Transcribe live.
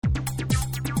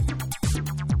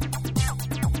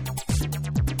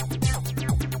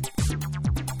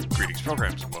Greetings,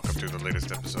 programs, and welcome to the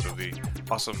latest episode of the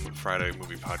Awesome Friday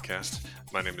Movie Podcast.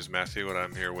 My name is Matthew, and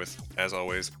I'm here with, as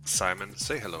always, Simon.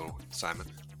 Say hello, Simon.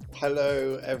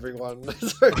 Hello, everyone.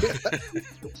 Sorry.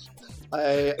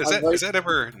 Is that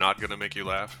ever not going to make you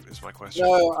laugh, is my question?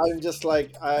 No, I'm just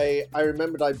like, I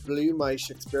remembered I blew my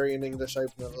Shakespearean English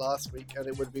opener last week, and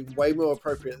it would be way more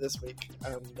appropriate this week,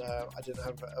 and I didn't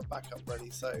have a backup ready.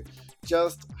 So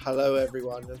just hello,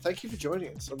 everyone, and thank you for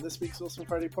joining us on this week's Awesome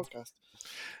Friday podcast.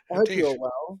 I hope you're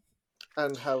well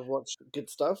and have watched good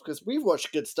stuff, because we've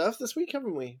watched good stuff this week,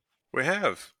 haven't we? We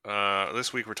have.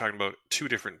 This week we're talking about two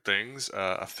different things,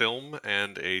 a film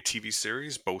and a TV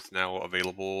series, both now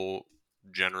available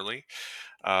generally.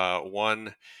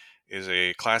 One is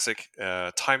a classic,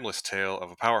 timeless tale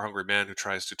of a power-hungry man who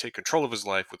tries to take control of his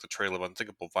life with a trail of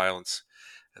unthinkable violence,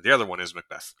 and the other one is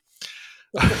Macbeth.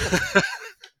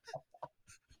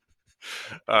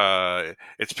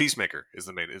 It's Peacemaker is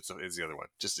the other one.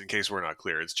 Just in case we're not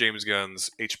clear, it's James Gunn's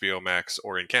HBO Max,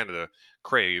 or in Canada,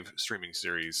 Crave streaming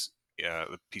series,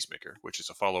 The Peacemaker, which is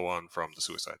a follow-on from The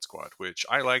Suicide Squad, which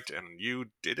I liked and you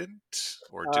didn't,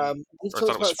 or thought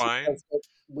it was fine.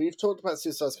 We've talked about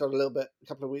Suicide Squad a little bit a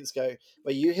couple of weeks ago,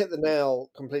 but you hit the nail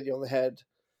completely on the head,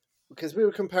 because we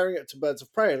were comparing it to Birds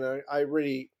of Prey, and I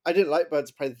didn't like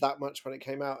Birds of Prey that much when it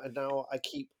came out, and now I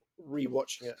keep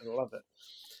rewatching it and love it.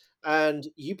 And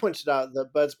you pointed out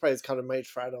that Birds of Prey is kind of made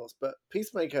for adults, but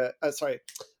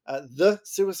The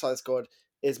Suicide Squad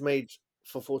is made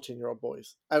for 14-year-old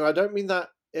boys. And I don't mean that,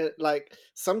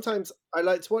 sometimes I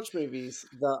like to watch movies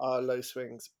that are low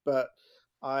swings, but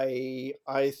I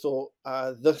thought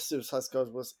The Suicide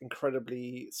Squad was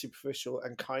incredibly superficial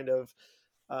and kind of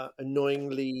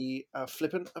annoyingly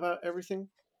flippant about everything.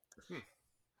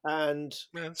 And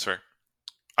yeah, that's fair.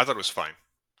 I thought it was fine.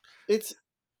 It's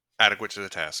adequate to the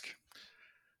task.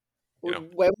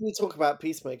 When we talk about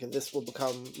Peacemaker, this will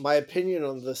become, my opinion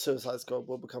on The Suicide Squad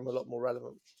will become a lot more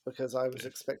relevant, because I was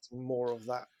expecting more of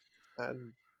that,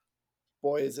 and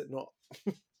boy, is it not.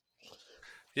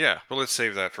 Yeah, but let's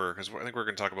save that because I think we're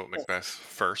going to talk about Macbeth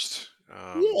first.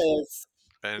 Yes,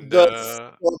 and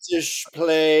the Scottish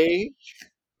play.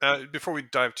 Before we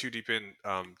dive too deep in,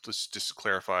 let's just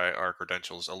clarify our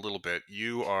credentials a little bit.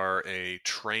 You are a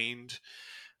trained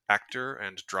actor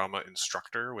and drama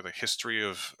instructor with a history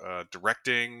of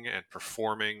directing and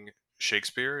performing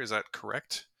Shakespeare. Is that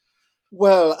correct?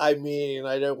 Well, I mean,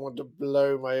 I don't want to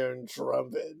blow my own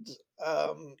trumpet.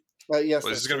 But yes,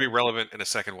 this is going to be relevant in a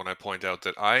second when I point out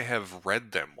that I have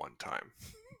read them one time.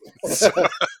 Trust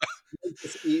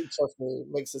me,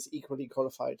 makes us equally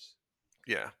qualified.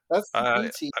 Yeah. That's the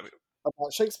beauty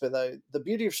about Shakespeare, though. The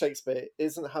beauty of Shakespeare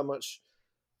isn't how much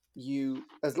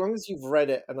as long as you've read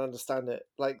it and understand it,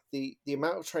 like the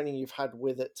amount of training you've had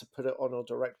with it to put it on or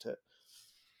direct it,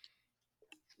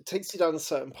 it takes you down a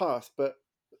certain path. But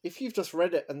if you've just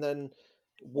read it and then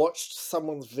watched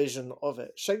someone's vision of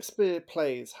it, Shakespeare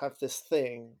plays have this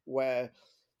thing where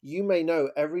you may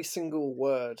know every single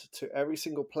word to every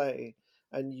single play,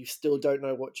 and you still don't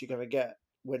know what you're going to get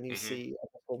when you see a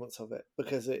performance of it,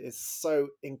 because it is so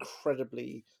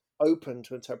incredibly open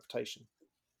to interpretation.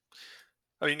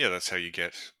 I mean, yeah, that's how you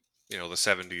get, the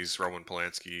 70s Roman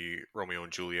Polanski, Romeo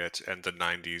and Juliet, and the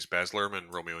 90s Baz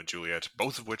Luhrmann, Romeo and Juliet,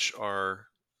 both of which are,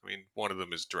 one of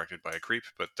them is directed by a creep,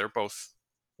 but they're both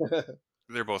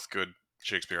good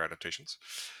Shakespeare adaptations.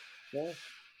 Yeah.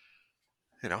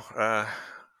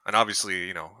 And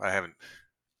obviously, I've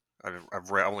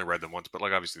only read them once, but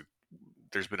obviously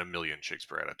there's been a million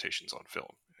Shakespeare adaptations on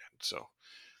film,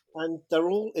 and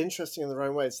they're all interesting in their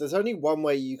own ways. There's only one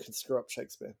way you can screw up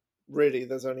Shakespeare. Really,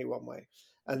 there's only one way.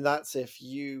 And that's if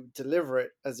you deliver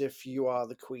it as if you are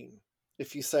the queen.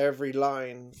 If you say every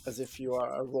line as if you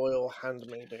are a royal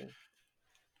handmaiden.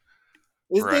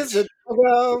 Is this a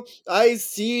girl I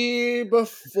see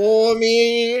before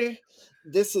me?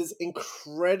 This is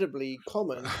incredibly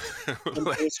common.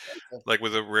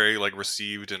 With a very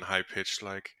received and high pitched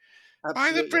Absolutely.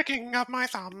 By the pricking of my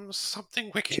thumbs,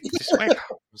 something wicked this way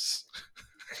comes.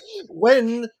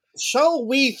 When shall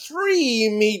we three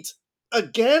meet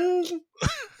again?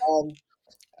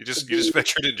 You just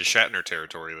ventured into Shatner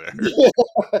territory there. Yeah,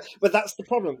 but that's the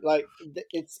problem.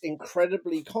 It's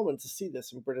incredibly common to see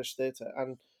this in British theatre,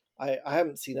 and I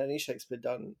haven't seen any Shakespeare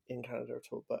done in Canada at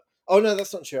all. But no,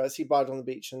 that's not true. I see Bard on the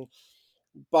Beach, and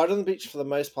Bard on the Beach for the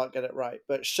most part get it right.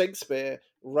 But Shakespeare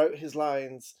wrote his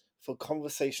lines for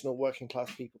conversational working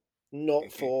class people,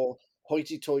 not for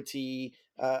hoity-toity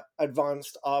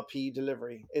advanced RP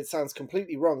delivery. It sounds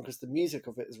completely wrong because the music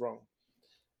of it is wrong.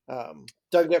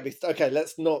 Don't get me. Okay,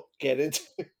 let's not get into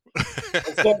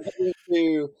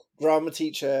drama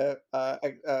teacher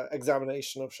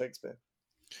examination of Shakespeare.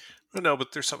 No,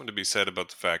 but there's something to be said about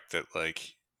the fact that,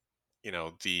 like,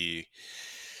 the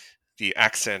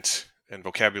accent and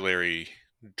vocabulary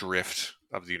drift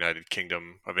of the United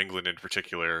Kingdom, of England in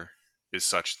particular, is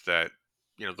such that,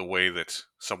 the way that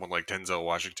someone like Denzel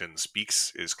Washington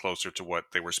speaks is closer to what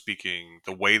they were speaking,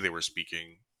 the way they were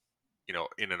speaking,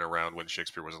 in and around when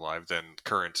Shakespeare was alive, than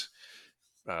current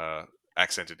uh,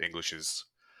 accented Englishes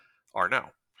are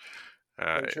now.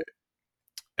 Uh, Very true.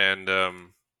 and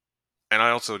and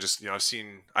I also just,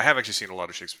 I have actually seen a lot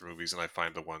of Shakespeare movies, and I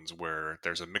find the ones where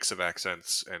there's a mix of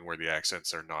accents and where the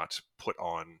accents are not put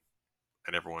on,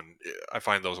 and I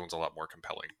find those ones a lot more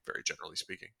compelling, very generally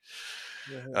speaking.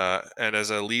 Mhm. And as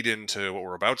a lead into what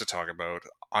we're about to talk about,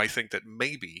 I think that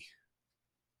maybe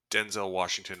Denzel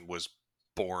Washington was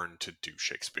born to do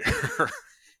Shakespeare.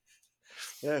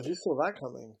 Yeah, who saw that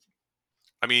coming?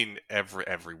 I mean,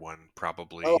 everyone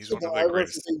probably. Oh, He's one of I the wasn't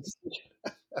greatest. being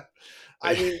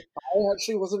I mean, I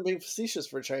actually wasn't being facetious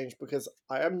for a change because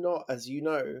I am not, as you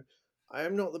know, I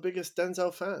am not the biggest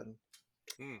Denzel fan.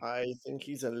 Hmm, I think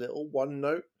he's a little one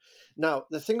note. Now,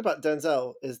 the thing about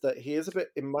Denzel is that he is a bit,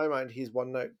 in my mind, he's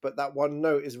one note, but that one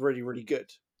note is really, really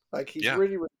good. Like, he's yeah.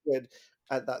 really, really good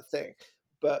at that thing.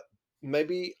 But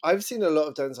maybe I've seen a lot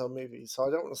of Denzel movies, so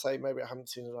I don't want to say maybe I haven't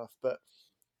seen enough, but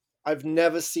I've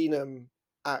never seen him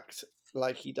act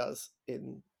like he does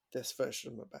in this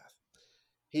version of Macbeth.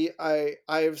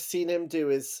 I've seen him do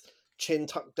his chin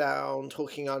tucked down,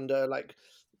 talking under like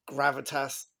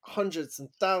gravitas hundreds and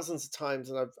thousands of times,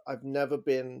 and I've never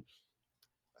been.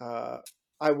 Uh,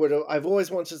 I've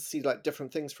always wanted to see like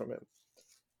different things from him,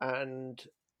 and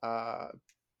uh,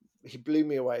 he blew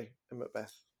me away in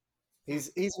Macbeth. Hmm.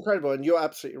 He's incredible, and you're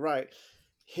absolutely right.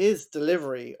 His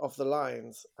delivery of the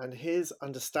lines and his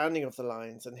understanding of the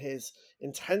lines and his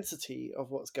intensity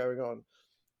of what's going on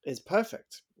is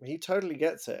perfect. He totally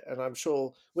gets it, and I'm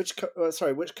sure. Which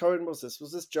Cohen was this?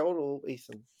 Was this Joel or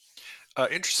Ethan?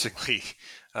 Interestingly,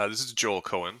 this is Joel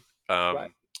Cohen, Right.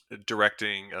 um,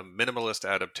 directing a minimalist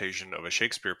adaptation of a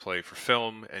Shakespeare play for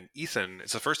film. And Ethan,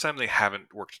 it's the first time they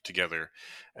haven't worked together.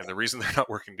 And the reason they're not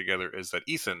working together is that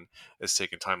Ethan has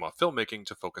taken time off filmmaking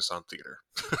to focus on theater.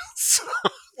 So,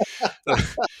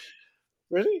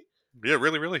 Really? yeah,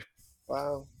 really, really.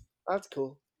 Wow, that's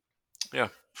cool. Yeah.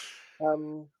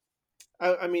 Um,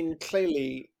 I mean,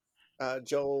 clearly,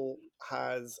 Joel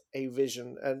has a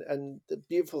vision, and the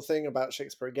beautiful thing about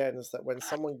Shakespeare again is that when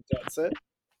someone gets it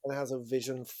and has a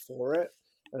vision for it,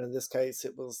 and in this case,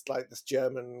 it was like this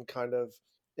German kind of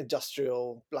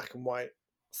industrial black and white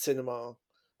cinema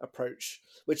approach,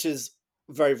 which is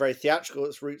very, very theatrical.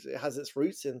 It has its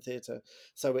roots in theatre.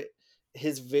 So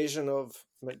his vision of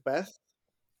Macbeth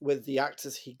with the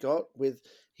actors he got, with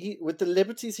the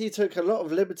liberties he took, a lot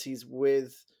of liberties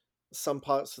with some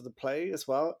parts of the play as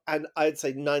well, and I'd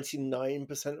say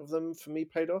 99% of them for me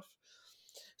paid off.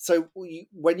 So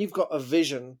when you've got a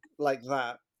vision like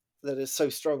that that is so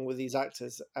strong with these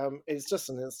actors, it's just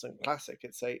an instant classic.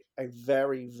 It's a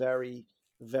very, very,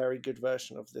 very good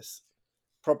version of this.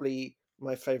 Probably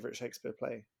my favorite Shakespeare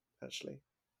play, actually.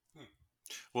 Hmm.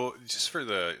 Well, just for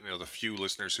the few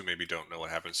listeners who maybe don't know what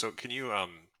happened, so can you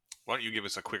why don't you give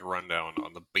us a quick rundown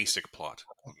on the basic plot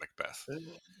of Macbeth,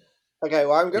 Okay,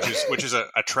 well, I'm which gonna. is which is a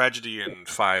tragedy in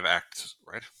 5 acts,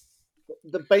 right?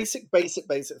 The basic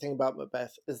thing about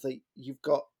Macbeth is that you've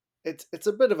got it's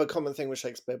a bit of a common thing with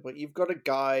Shakespeare, but you've got a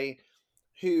guy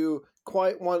who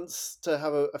quite wants to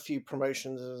have a few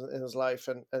promotions in his life,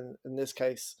 and in this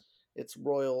case, it's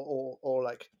royal or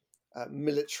like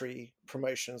military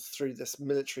promotions through this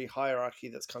military hierarchy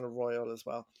that's kind of royal as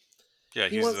well. Yeah,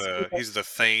 He he's wants the he's the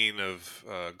Thane of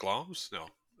Glamis. No,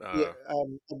 Yeah,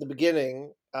 at the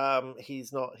beginning,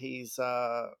 he's not. He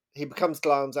becomes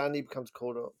Glamis and he becomes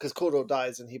Cawdor because Cawdor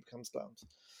dies and he becomes Glamis.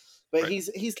 But right.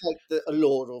 he's like a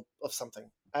lord of something,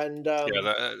 and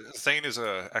Yeah, Thane is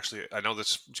a actually. I know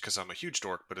this because I'm a huge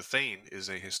dork, but a Thane is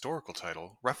a historical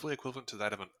title, roughly equivalent to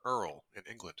that of an earl in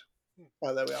England. Hmm.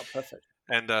 oh, there we are, perfect.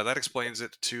 And that explains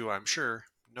it to, I'm sure,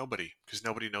 nobody, because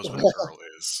nobody knows what an earl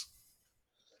is.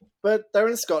 But they're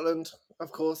in Scotland,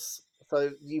 of course.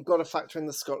 So you've got to factor in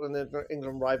the Scotland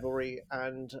England rivalry,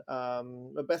 and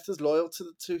Macbeth is loyal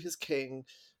to his king,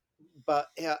 but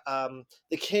yeah,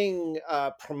 the king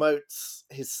promotes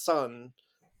his son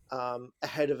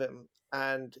ahead of him,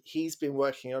 and he's been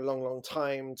working a long, long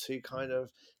time to kind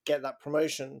of get that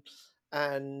promotion.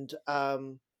 And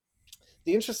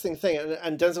the interesting thing,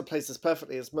 and Denzel plays this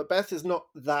perfectly, is Macbeth is not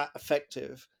that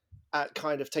effective at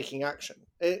kind of taking action.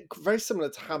 Very similar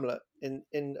to Hamlet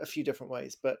in a few different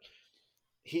ways, but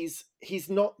he's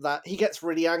not that. He gets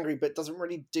really angry, but doesn't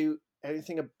really do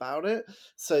anything about it.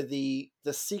 So the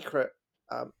secret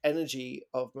energy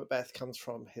of Macbeth comes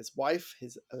from his wife,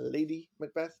 his Lady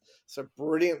Macbeth, so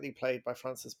brilliantly played by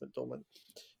Frances McDormand,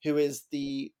 who is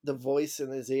the voice in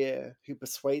his ear who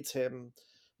persuades him,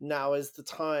 now is the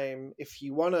time. If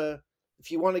you want to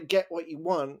get what you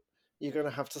want, you're going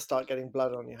to have to start getting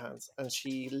blood on your hands. And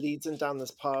she leads him down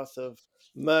this path of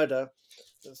murder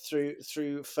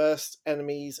through first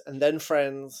enemies and then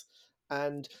friends,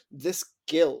 and this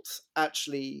guilt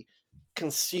actually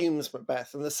consumes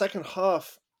Macbeth. And the second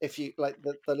half, if you like,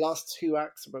 the last two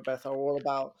acts of Macbeth are all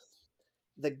about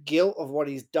the guilt of what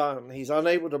he's done. He's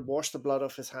unable to wash the blood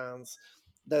off his hands.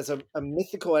 There's a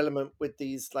mythical element with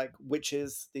these like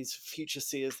witches, these future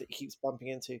seers that he keeps bumping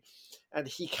into, and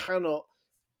he cannot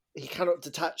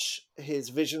detach his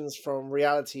visions from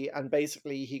reality, and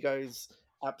basically he goes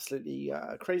absolutely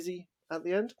crazy at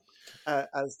the end,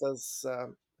 as does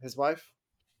his wife.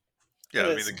 Yeah, And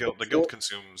I mean it's the guilt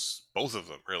consumes both of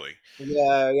them, really.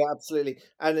 yeah, yeah, absolutely,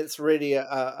 and it's really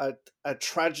a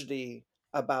tragedy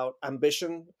about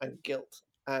ambition and guilt,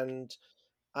 and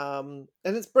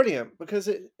it's brilliant because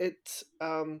it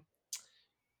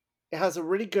has a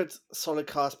really good solid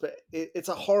cast, but it's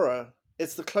a horror.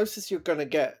 It's the closest you're going to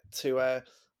get to a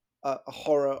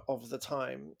horror of the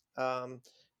time.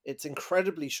 It's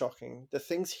incredibly shocking. The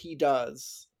things he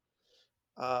does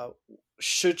uh,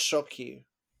 should shock you,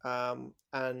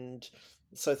 and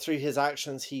so through his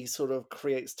actions, he sort of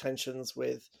creates tensions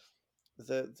with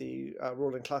the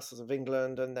ruling classes of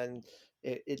England, and then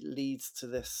it leads to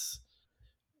this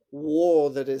war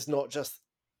that is not just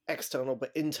external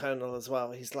but internal as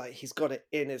well. He's got it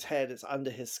in his head, it's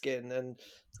under his skin, and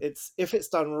it's if it's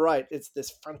done right, it's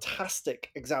this fantastic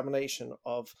examination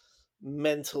of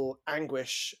mental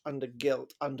anguish under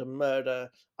guilt, under murder,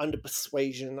 under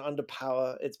persuasion, under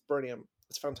power. It's brilliant.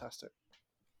 It's fantastic.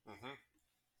 Hmm.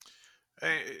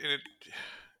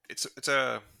 It's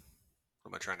a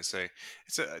what am I trying to say?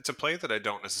 It's a play that I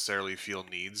don't necessarily feel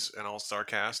needs an all-star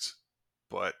cast,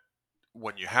 but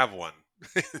when you have one,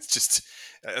 it's just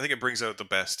I think it brings out the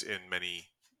best in many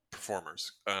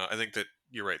performers. I think that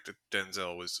you're right that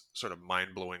Denzel was sort of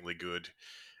mind-blowingly good,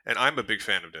 and I'm a big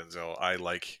fan of Denzel. I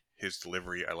like his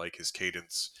delivery, I like his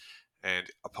cadence, and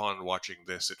upon watching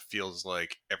this, it feels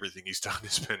like everything he's done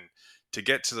has been to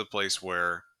get to the place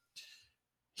where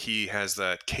he has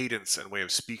that cadence and way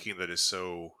of speaking that is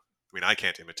so. I mean, I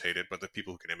can't imitate it, but the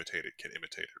people who can imitate it,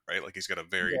 right? Like he's got a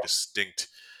very Yeah, distinct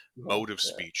yeah, mode of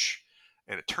yeah. speech,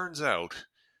 and it turns out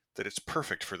that it's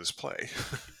perfect for this play,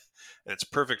 and it's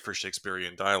perfect for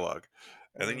Shakespearean dialogue.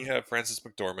 And then you Mm, have Frances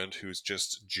McDormand, who's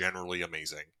just generally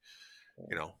amazing.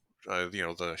 You mm. know,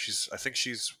 the she's I think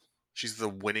she's the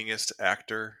winningest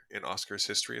actor in Oscars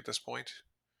history at this point.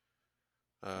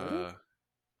 Really? Uh,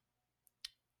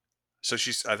 so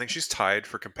I think she's tied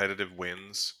for competitive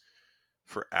wins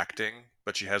for acting,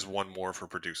 but she has one more for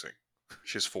producing.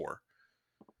 She has four.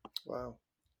 Wow.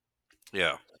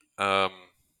 Yeah. Um,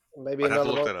 Maybe I'd have to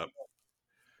another look one. that up.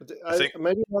 I I, think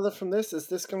maybe another from this. Is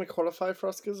this going to qualify for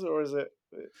Oscars, or is it?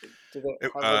 Did it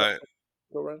it, have enough to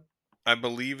go around? I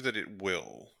believe that it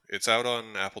will. It's out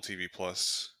on Apple TV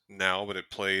Plus now, but it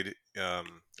played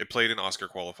in Oscar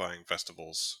qualifying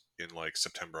festivals in like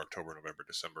September, October, November,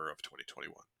 December of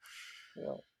 2021.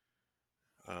 Yeah.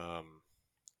 I'm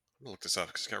gonna look this up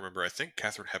because I can't remember. I think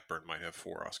Katharine Hepburn might have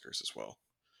four Oscars as well.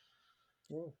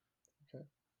 Mm, okay.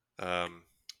 Um,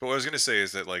 but what I was gonna say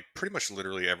is that like pretty much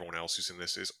literally everyone else who's in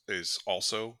this is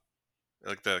also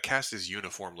like the cast is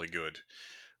uniformly good.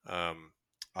 Um,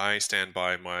 I stand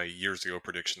by my years ago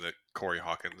prediction that Corey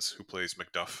Hawkins, who plays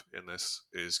Macduff in this,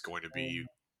 is going to Mm. be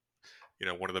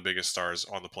one of the biggest stars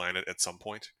on the planet at some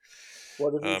point.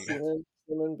 What have you Um, seen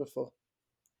him in before?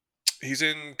 he's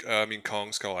in I mean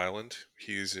Kong Skull Island.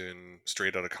 He's in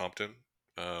Straight Outta Compton.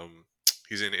 Um,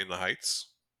 he's in The Heights.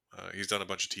 He's done a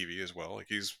bunch of TV as well. Like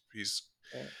he's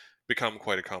Right. become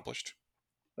quite accomplished.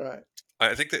 Right.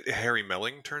 I think that Harry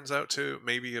Melling turns out to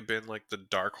maybe have been like the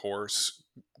dark horse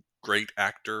great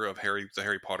actor of the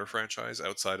Harry Potter franchise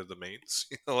outside of the mains.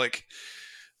 Like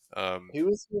um, He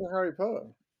was in Harry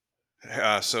Potter.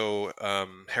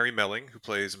 Harry Melling, who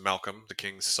plays Malcolm, the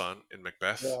king's son in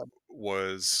Macbeth, Yeah.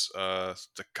 was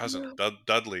the cousin of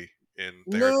Dudley in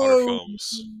the Harry Potter No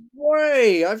films.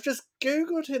 way! I've just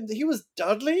googled him. He was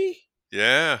Dudley.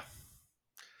 Yeah,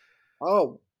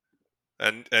 Oh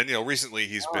and recently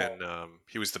wow!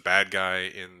 he was the bad guy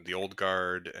in The Old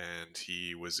Guard, and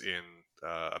he was in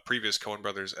a previous Coen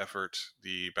Brothers effort,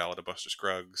 The Ballad of Buster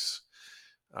Scruggs.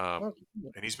 Um, Oh,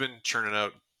 and he's been churning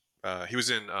out. He was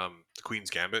in The Queen's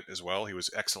Gambit as well. He was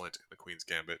excellent in The Queen's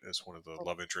Gambit as one of the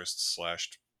love interests slash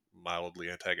mildly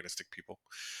antagonistic people.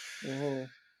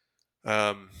 mhm,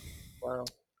 Um,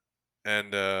 wow.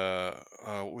 and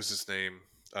what was his name?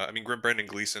 I mean, Brendan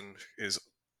Gleeson is,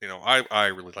 I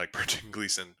really like Brendan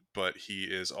Gleeson, but he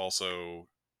is also,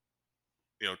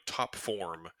 top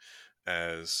form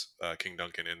as King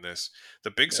Duncan in this.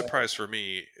 The big Yeah, surprise for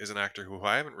me is an actor who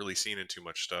I haven't really seen in too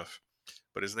much stuff,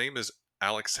 but his name is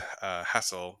Alex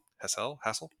Hassel,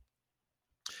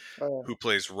 oh, who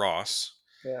plays Ross,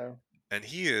 yeah, and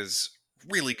he is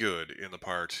really good in the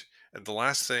part. And the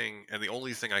last thing, and the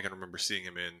only thing I can remember seeing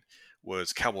him in,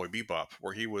 was Cowboy Bebop,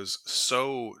 where he was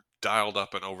so dialed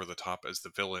up and over the top as the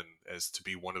villain as to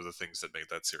be one of the things that made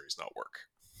that series not work.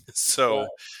 right, So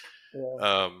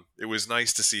yeah, it was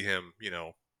nice to see him,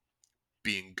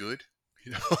 being good.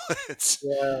 You know, it's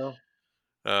yeah.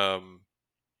 um.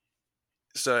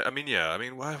 So I mean, yeah. I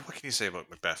mean, what can you say about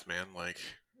Macbeth, man? Like,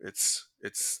 it's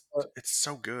it's But it's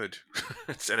so good.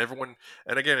 And everyone,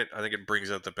 and again, I think it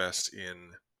brings out the best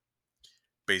in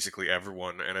basically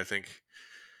everyone. And I think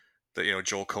that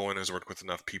Joel Cohen has worked with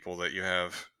enough people that you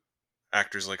have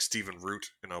actors like Stephen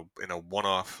Root in a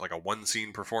one-off, like a one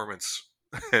scene performance,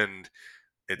 and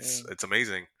it's mm. it's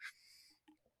amazing.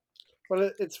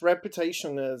 Well, its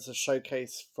reputation as a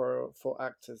showcase for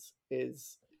actors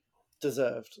is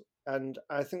deserved, and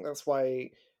I think that's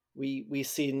why we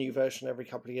see a new version every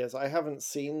couple of years. I haven't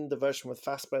seen the version with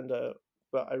Fassbender,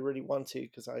 but I really want to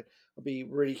because I'll be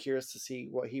really curious to see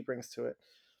what he brings to it,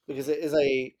 because Hmm.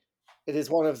 it is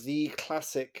one of the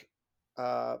classic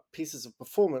pieces of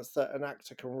performance that an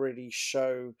actor can really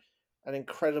show an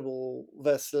incredible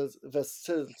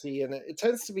versatility, and it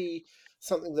tends to be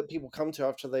something that people come to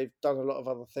after they've done a lot of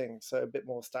other things, so a bit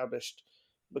more established,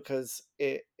 because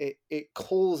it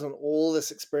calls on all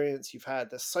this experience you've had.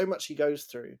 There's so much he goes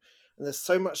through, and there's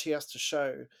so much he has to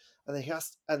show, and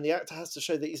the actor has to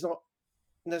show that he's not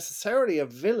necessarily a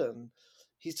villain.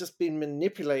 He's just been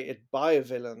manipulated by a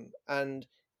villain, and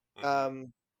Hmm.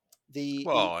 um, the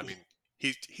Well, I mean,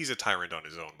 he's a tyrant on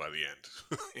his own by the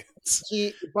end. It's,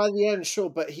 he by the end, sure,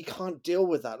 but he can't deal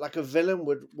with that. Like a villain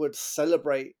would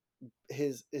celebrate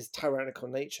his tyrannical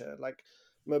nature. Like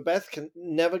Macbeth can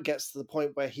never gets to the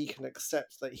point where he can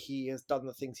accept that he has done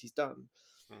the things he's done.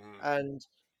 mhm. And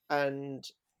and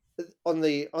on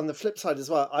the flip side as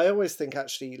well, I always think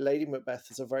actually Lady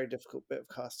Macbeth is a very difficult bit of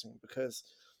casting, because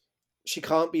she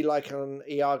can't be like an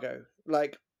Iago.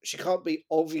 Like she can't be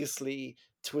obviously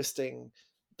twisting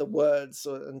the words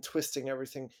and twisting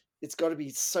everything. It's got to be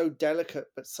so delicate,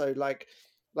 but so like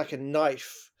a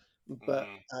knife. But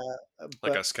Hmm.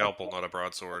 Like a but scalpel, not a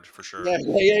broadsword, for sure. yeah,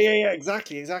 yeah,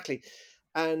 exactly, exactly.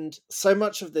 And so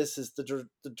much of this is the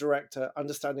director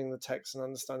understanding the text and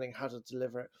understanding how to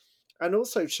deliver it. And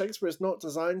also, Shakespeare is not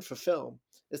designed for film;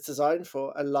 it's designed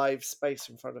for a live space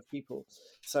in front of people.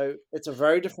 So it's a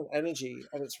very different energy,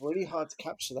 and it's really hard to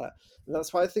capture that. And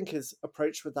that's why I think his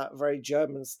approach with that very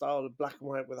German style of black and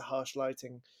white with a harsh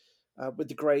lighting, with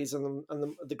the greys and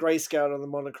the grayscale and the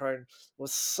monochrome,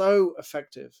 was so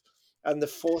effective, and the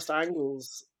forced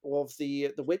angles of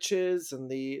the witches and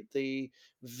the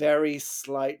very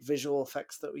slight visual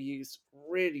effects that were used,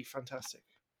 really fantastic.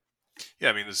 Yeah,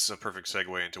 I mean, this is a perfect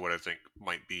segue into what I think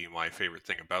might be my favorite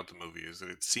thing about the movie is that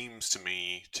it seems to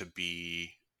me to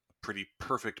be a pretty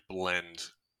perfect blend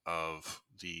of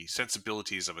the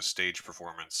sensibilities of a stage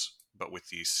performance, but with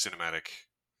the cinematic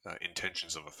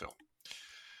intentions of a film.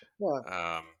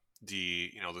 Yeah, Um,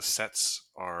 the sets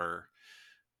are,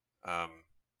 um,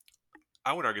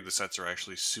 I would argue the sets are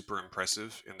actually super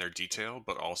impressive in their detail,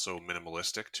 but also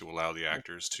minimalistic to allow the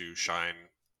actors to shine,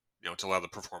 to allow the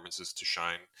performances to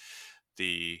shine.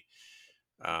 The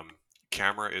Um,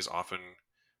 camera is often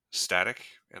static,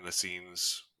 and the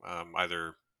scenes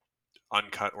either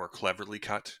uncut or cleverly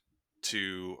cut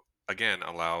to again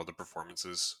allow the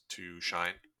performances to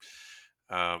shine.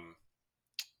 Um,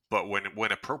 but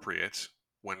when appropriate,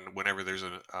 whenever there's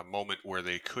a moment where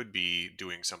they could be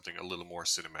doing something a little more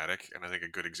cinematic, and I think a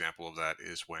good example of that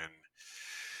is when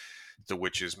the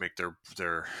witches make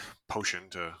their potion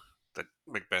to that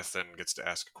Macbeth then gets to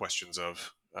ask questions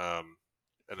of,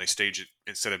 and they stage it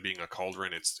instead of being a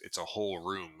cauldron, it's a whole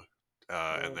room,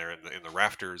 and mm, they're in the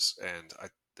rafters, and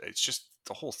it's just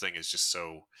the whole thing is just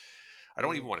so. I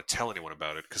don't mm. even want to tell anyone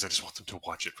about it because I just want them to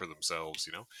watch it for themselves.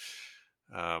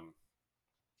 Um,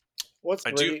 What's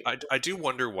really I do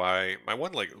wonder why. My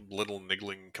one like little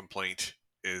niggling complaint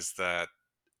is that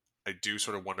I do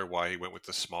sort of wonder why he went with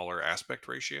the smaller aspect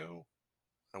ratio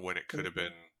when it could have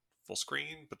been full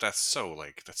screen. But that's so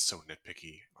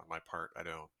nitpicky on my part. I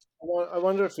don't. I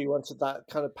wonder if he wanted that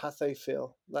kind of patho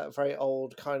feel, that very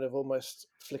old kind of almost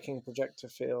flicking projector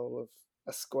feel of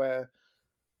a square.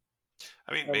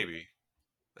 I mean, Um, maybe.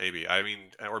 maybe. I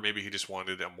mean, or maybe he just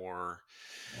wanted a more.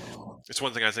 It's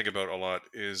one thing I think about a lot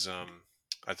is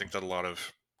I think that a lot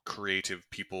of creative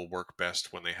people work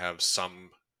best when they have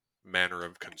some manner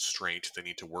of constraint they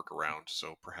need to work around.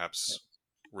 So perhaps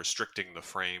restricting the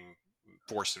frame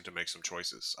forced him to make some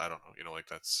choices. I don't know. Like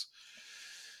that's.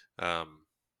 Um,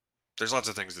 there's lots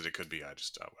of things that it could be.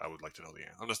 I would like to know the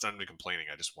answer. I'm just not even complaining.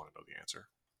 I just want to know the answer.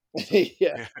 So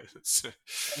Yeah. yeah, it's,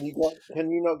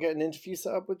 Can you not get an interview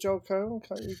set up with Joel Cohen?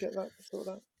 Can't you get that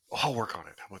sorted out? I'll work on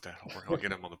it. How about that? I'll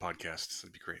get him on the podcast.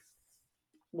 That'd be great.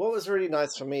 What was really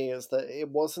nice for me is that it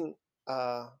wasn't.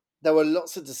 Uh, there were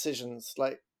lots of decisions.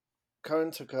 Like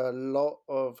Cohen took a lot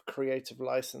of creative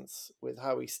license with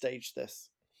how he staged this,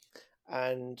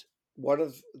 and one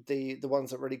of the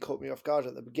ones that really caught me off guard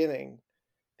at the beginning,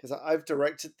 because I've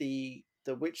directed the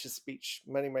Witcher's speech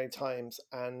many times,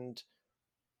 and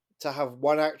to have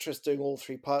one actress doing all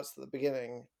three parts at the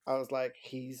beginning, I was like,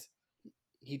 he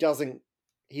doesn't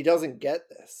he doesn't get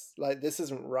this. Like this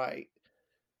isn't right.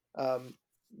 Um,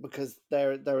 because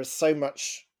there is so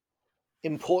much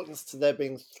importance to there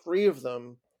being three of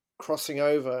them crossing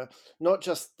over, not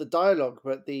just the dialogue,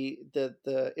 but the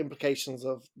implications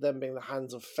of them being the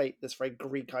hands of fate. This very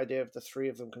Greek idea of the three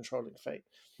of them controlling fate.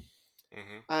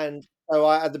 Hmm. And so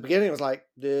I, at the beginning, I was like,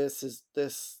 this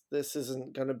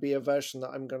isn't going to be a version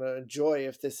that I'm going to enjoy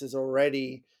if this is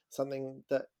already something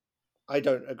that I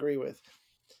don't agree with.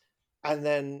 And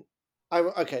then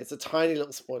okay, it's a tiny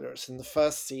little spoiler. It's in the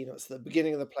first scene. It's the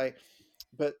beginning of the play,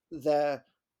 but their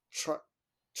tri-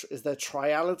 is their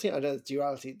triality. I know it's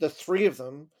duality. The three of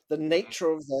them, the Hmm. nature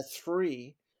of their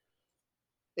three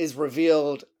is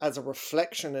revealed as a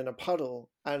reflection in a puddle,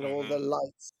 and all Hmm. the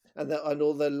lights and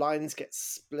all the lines get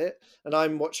split. And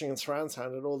I'm watching in surround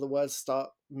sound, and all the words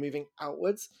start moving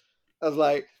outwards. I was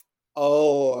like,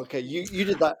 "Oh, okay, you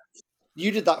did that.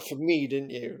 You did that for me, didn't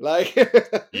you? Like, you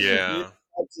Yeah.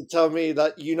 had to tell me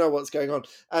that you know what's going on."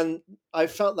 And I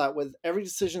felt that with every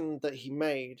decision that he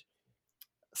made,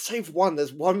 save one.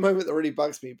 There's one moment that really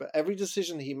bugs me, but every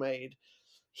decision he made,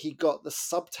 he got the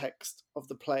subtext of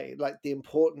the play, like the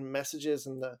important messages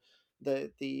and the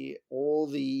all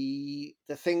the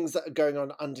things that are going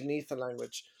on underneath the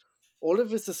language. All of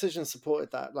his decisions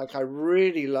supported that. Like I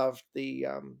really loved the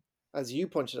as you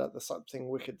pointed out, the something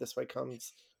wicked this way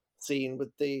comes scene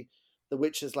with the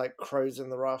witches like crows in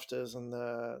the rafters, and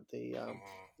Hmm.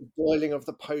 the boiling of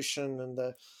the potion, and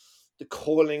the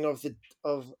calling of the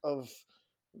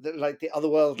like the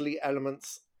otherworldly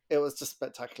elements. It was just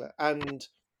spectacular. And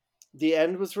the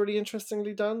end was really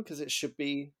interestingly done because it should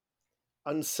be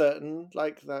uncertain,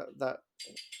 like that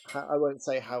I won't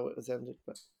say how it was ended,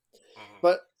 Hmm.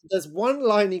 but there's one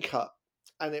line he cut,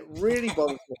 and it really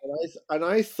bothered me. And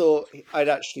I thought I'd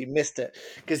actually missed it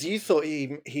because you thought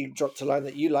he dropped a line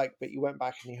that you liked, but you went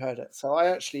back and you heard it. So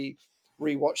I actually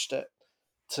rewatched it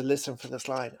to listen for this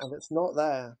line, and it's not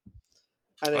there.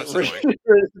 And it That's really, annoying.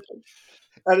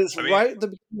 and I mean,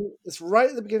 it's right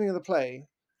at the beginning of the play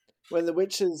when the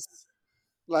witches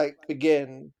like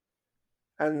begin,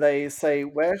 and they say,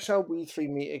 "Where shall we three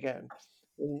meet again?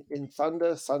 In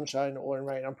thunder, sunshine, or in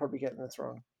rain?" I'm probably getting this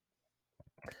wrong.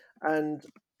 And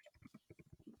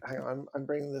hang on, I'm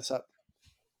bringing this up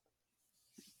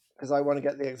because I want to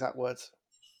get the exact words.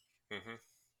 hmm.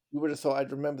 You would have thought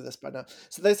I'd remember this by now.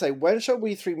 So they say, "When shall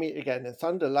we three meet again, in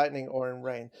thunder, lightning, or in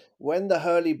rain? When the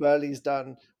hurly-burly's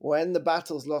done, when the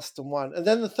battle's lost and won." And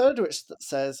then the third witch that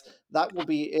says, "That will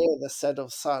be ere the set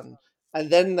of sun." And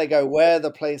then they go, "Where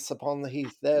the place upon the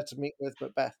heath, there to meet with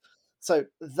Macbeth." So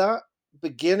that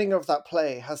beginning of that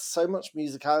play has so much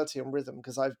musicality and rhythm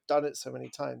because I've done it so many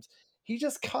times. He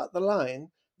just cut the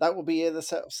line, "That will be ere the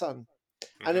set of sun."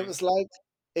 And it Hmm. was like,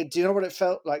 do you know what it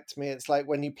felt like to me? It's like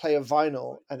when you play a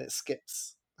vinyl and it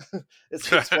skips. It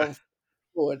skips one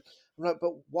forward. I'm like,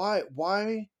 but why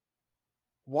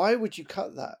would you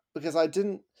cut that? Because I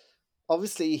didn't.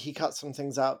 Obviously, he cut some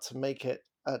things out to make it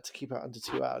to keep it under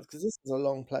 2 hours because this is a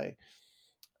long play.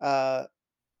 Uh,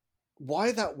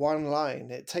 why that one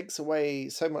line? It takes away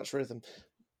so much rhythm.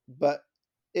 But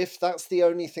if that's the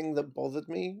only thing that bothered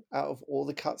me out of all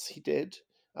the cuts he did,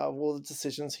 out of all the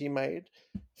decisions he made,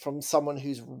 from someone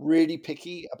who's really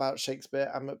picky about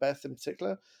Shakespeare and Macbeth in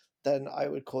particular, then I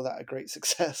would call that a great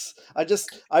success. I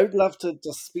would love to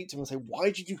just speak to him and say,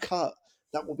 why did you cut?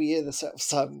 That will be in the set of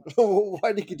Sun.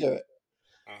 Why did you do it?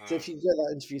 So Hmm. if you get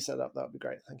that interview set up, that would be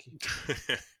great. Thank you.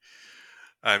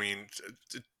 I mean,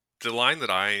 the line that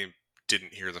I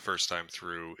didn't hear the first time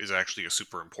through is actually a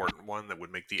super important one that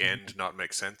would make the Mhm. end not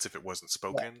make sense if it wasn't Yeah.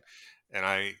 spoken. And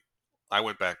I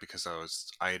went back because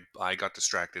I got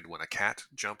distracted when a cat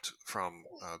jumped from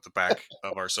the back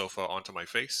of our sofa onto my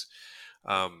face.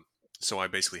 Um, So I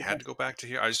basically had to go back to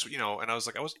here. I just, and I was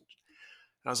like,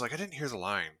 I didn't hear the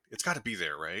line. It's got to be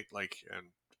there, right? Like, and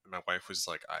my wife was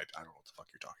like, I don't know what the fuck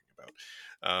you're talking about.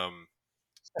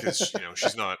 Because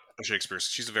she's not a Shakespeare.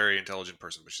 She's a very intelligent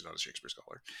person, but she's not a Shakespeare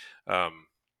scholar. Um,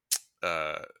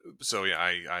 uh, so yeah,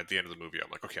 I at the end of the movie,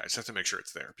 I'm like, okay, I just have to make sure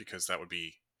it's there because that would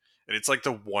be, and it's like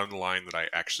the one line that I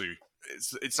actually,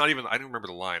 it's not even, I don't remember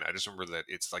the line. I just remember that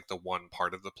it's like the one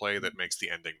part of the play that makes the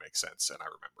ending make sense, and I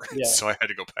remember it, Yeah. so I had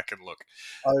to go back and look.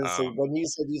 Honestly, Um, when you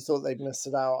said you thought they'd missed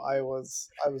it out, I was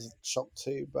shocked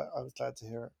too, but I was glad to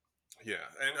hear it. yeah,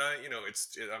 and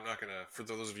I'm not gonna, for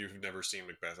those of you who've never seen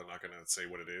Macbeth, I'm not gonna say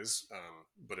what it is.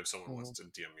 But if someone wants Mhm. to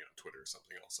DM me on Twitter or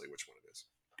something, I'll say which one it is.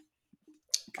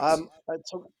 'Cause- I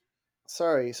talk,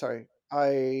 sorry.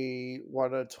 I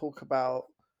want to talk about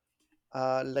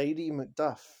Lady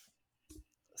Macduff.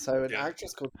 So, an yeah,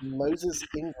 actress called Moses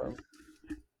Ingram,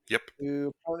 yep,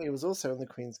 who apparently was also in The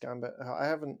Queen's Gambit. I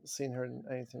haven't seen her in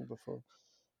anything before,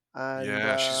 and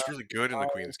yeah, she's really good in the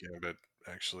Queen's Gambit,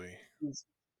 actually. she's,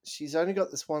 she's only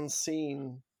got this one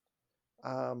scene.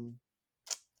 Um,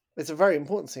 it's a very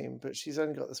important scene, but she's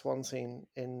only got this one scene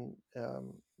in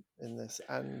this,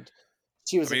 and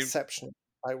she I was mean, exceptional.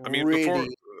 Like I mean, before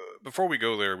really, before we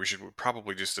go there, we should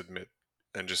probably just admit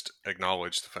and just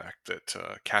acknowledge the fact that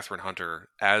Catherine Hunter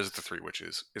as the Three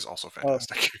Witches is also oh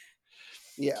fantastic.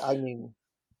 yeah. I mean,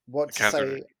 what to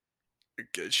Catherine,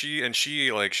 say?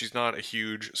 she like she's not a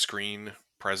huge screen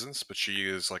presence, but she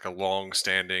is like a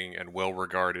long-standing and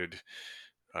well-regarded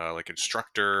like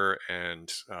instructor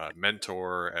and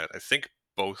mentor at I think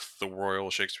both the Royal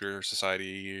Shakespeare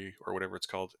Society or whatever it's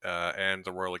called and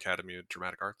the Royal Academy of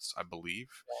Dramatic Arts, I believe.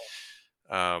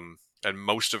 And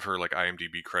most of her like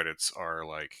IMDb credits are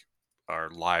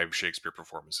live Shakespeare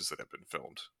performances that have been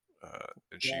filmed,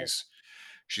 and Yeah,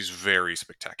 she's very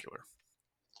spectacular.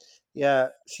 yeah,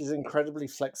 she's incredibly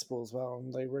flexible as well,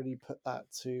 and they really put that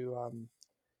to.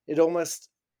 It almost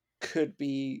could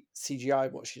be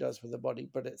CGI what she does with her body,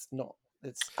 but it's not.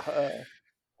 It's her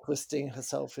twisting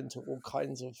herself into all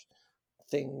kinds of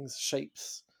things,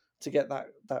 shapes, to get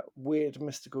that weird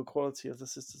mystical quality of the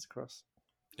sisters across.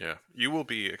 Yeah, you will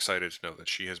be excited to know that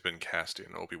she has been cast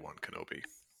in Obi-Wan Kenobi.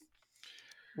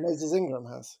 Moses Ingram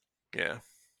has. Yeah,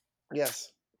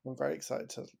 Yes. I'm very excited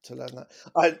to learn that.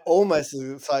 I'm almost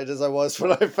as excited as I was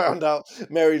when I found out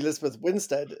Mary Elizabeth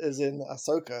Winstead is in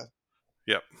Ahsoka.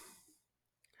 yep,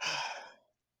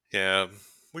 yeah.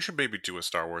 We should maybe do a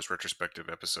Star Wars retrospective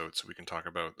episode so we can talk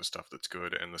about the stuff that's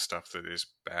good and the stuff that is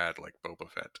bad, like Boba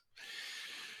Fett.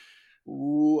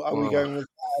 Ooh, are we Oh, going with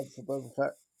bad for Boba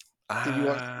Fett? Did you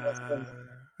watch the first one? uh,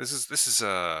 this is it's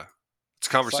a Side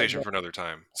conversation note. for another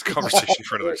time. It's a conversation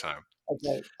for another time.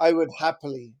 Okay, I would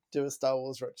happily do a Star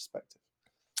Wars retrospective.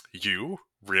 You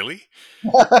really?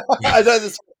 I know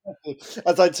this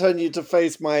as I turn you to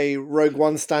face my Rogue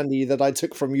One standee that I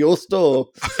took from your store.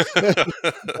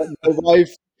 My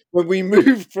wife, when we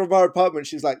moved from our apartment,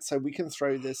 she's like, "So we can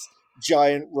throw this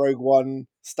giant Rogue One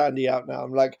standee out now."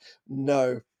 I'm like,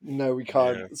 "No, no, we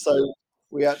can't." Yeah, So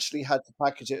we actually had to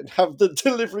package it and have the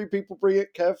delivery people bring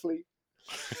it carefully.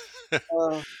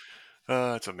 Uh,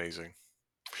 it's amazing.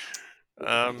 good.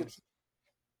 Um, but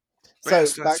So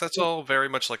yes, back that's to all very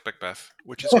much like Macbeth,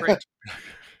 which is great.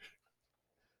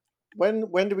 when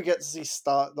do we get to see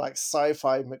start like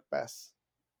sci-fi Macbeth?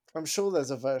 I'm sure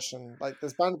there's a version like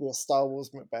there's bound to be a Star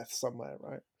Wars Macbeth somewhere,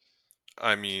 right?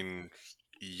 I mean,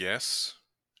 yes.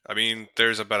 I mean,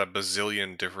 there's about a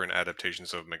bazillion different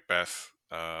adaptations of Macbeth.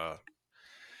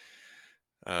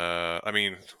 I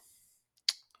mean,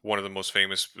 one of the most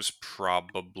famous was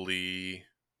probably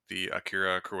the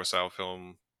Akira Kurosawa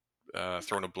film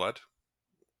Throne of Blood.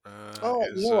 Oh,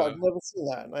 you Is know what? I've never seen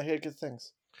that, and I hear good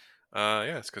things.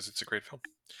 Yeah, it's because it's a great film.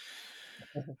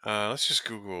 Let's just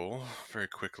Google very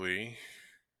quickly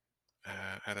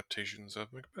adaptations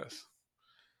of Macbeth.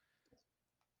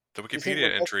 The Do you think Wikipedia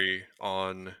Macbeth? entry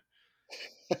on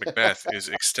Macbeth is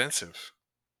extensive.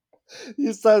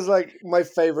 It sounds like my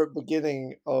favorite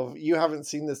beginning of. You haven't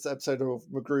seen this episode of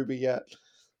MacGruber yet,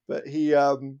 but he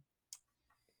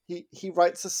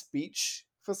writes a speech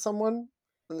for someone,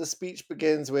 and the speech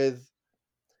begins with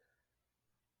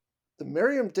the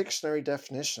Merriam Dictionary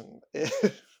definition.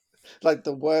 Like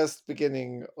the worst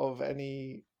beginning of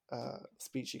any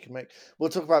speech you can make. We'll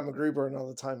talk about MacGruber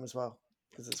another time as well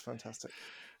because it's fantastic.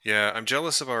 Yeah, I'm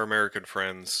jealous of our American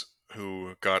friends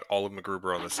who got all of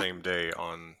MacGruber on the same day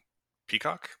on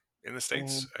Peacock in the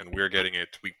States, Mm. and we're getting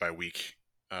it week by week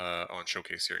on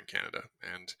Showcase here in Canada.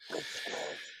 And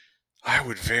I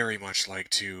would very much like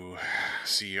to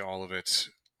see all of it,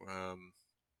 um,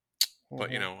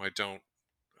 but Mhm.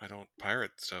 I don't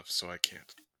pirate stuff, so I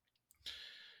can't.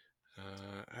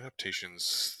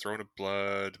 Adaptations: Throne of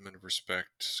Blood, Men of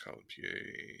Respect, Scotland, PA,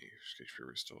 Shakespeare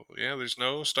Restore. Yeah, there's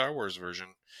no Star Wars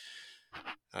version.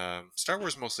 Star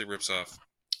Wars mostly rips off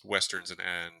westerns and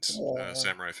Yeah,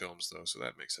 samurai films, though, so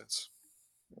that makes sense.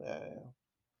 yeah.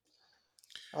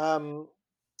 Um,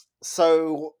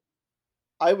 so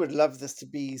I would love this to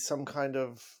be some kind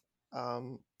of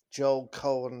um, Joel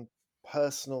Cohen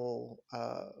personal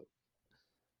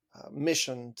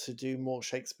mission to do more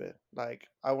Shakespeare. Like,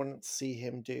 I want to see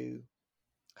him do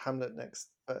Hamlet next.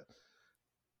 But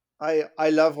I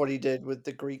love what he did with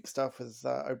the Greek stuff with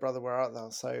Oh Brother Where Art Thou.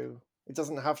 So it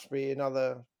doesn't have to be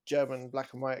another German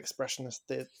black and white expressionist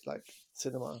like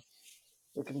cinema.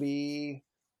 It can be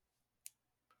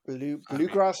I mean,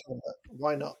 bluegrass.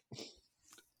 Why not?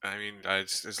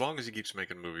 as long as he keeps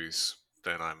making movies,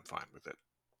 then I'm fine with it.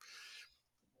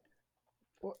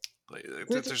 What, Like,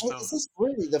 there's is no. this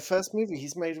really the first movie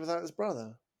he's made without his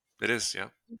brother? It is, yeah.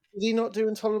 Did he not do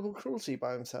Intolerable Cruelty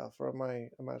by himself, or am I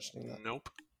imagining that? Nope,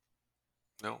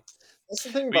 no. That's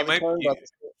the thing But about the Coen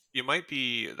brothers. you might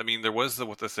be. I mean, there was the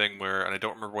thing where, and I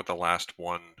don't remember what the last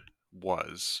one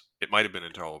was. It might have been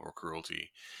Intolerable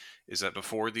Cruelty. Is that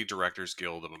before the Directors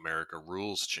Guild of America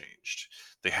rules changed,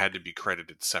 they had to be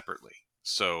credited separately.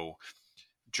 So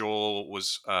Joel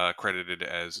was credited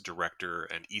as director,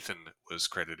 and Ethan was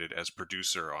credited as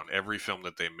producer on every film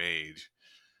that they made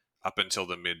up until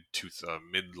the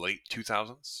mid late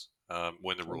 2000s,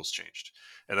 when the rules changed,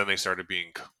 and then they started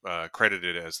being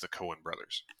credited as the Coen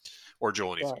brothers, or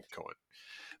Joel and Ethan Right. Coen.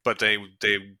 But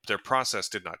their process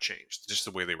did not change. Just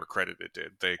the way they were credited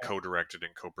did. They co-directed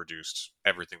and co-produced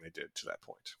everything they did to that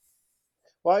point.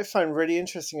 What I find really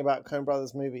interesting about Coen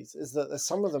Brothers movies is that there's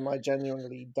some of them I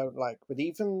genuinely don't like, but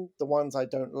even the ones I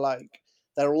don't like,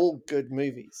 they're all good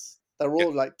movies. They're Yeah.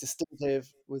 all like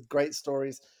distinctive with great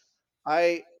stories.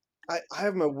 I I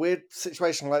have a weird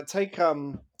situation. Like take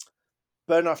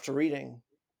Burn After Reading,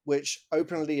 which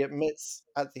openly admits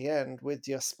at the end with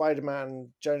your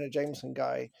Spider-Man Jonah Jameson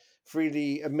guy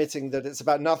freely admitting that it's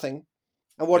about nothing.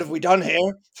 And what Yeah. have we done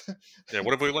here? Yeah.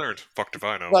 What have we learned? Fucked if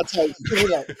I know. That's how you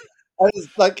know. And it's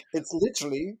like it's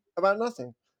literally about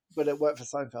nothing, but it worked for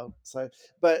Seinfeld. So,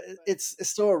 but it's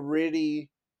still a really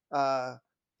uh,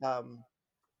 um,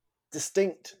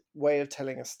 distinct way of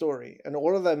telling a story, and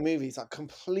all of their movies are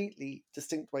completely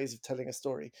distinct ways of telling a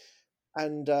story.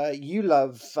 And you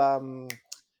love God,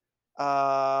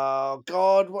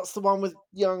 what's the one with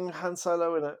young Han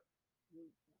Solo in it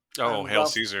Oh, and Hail Ralph?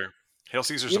 Caesar. Hail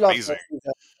Caesar's You love Hell amazing.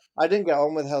 Caesar. I didn't get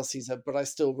on with Hell Caesar, but I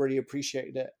still really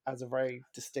appreciated it as a very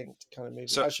distinct kind of movie.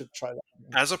 So, I should try that.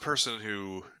 as a person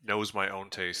who knows my own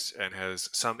taste and has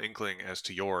some inkling as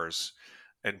to yours,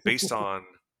 and based on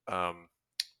um,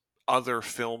 other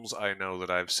films I know that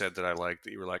I've said that I like,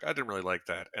 that you were like, I didn't really like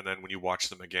that, and then when you watch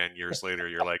them again years later,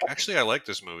 you're like, actually, I like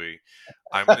this movie.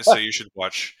 I'm going to say you should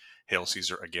watch Hail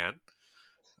Caesar again,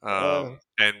 Uh,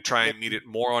 and try and meet it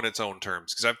more on its own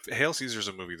terms. Because Hail Caesar is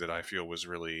a movie that I feel was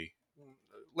really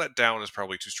let down is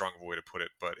probably too strong of a way to put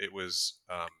it, but it was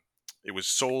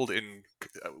sold in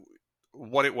uh,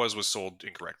 what it was sold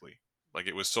incorrectly. Like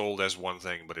it was sold as one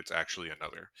thing, but it's actually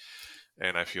another.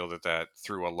 And I feel that that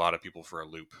threw a lot of people for a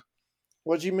loop.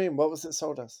 what do you mean? What was it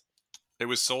sold as? It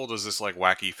was sold as this like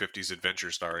wacky '50s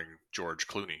adventure starring George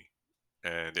Clooney,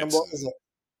 and And what is it?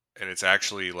 it's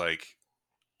actually like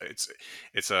it's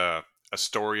it's a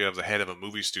story of the head of a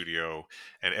movie studio,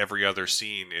 and every other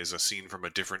scene is a scene from a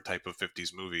different type of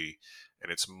 '50s movie,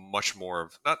 and it's much more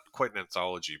of not quite an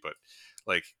anthology, but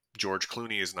like George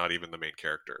Clooney is not even the main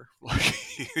character. Like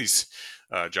he's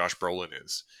Josh Brolin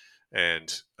is,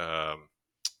 and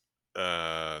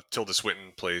Tilda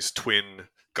Swinton plays twin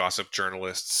gossip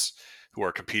journalists who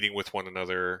are competing with one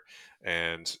another.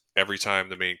 And every time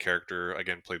the main character,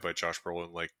 again played by Josh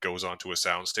Brolin, like goes onto a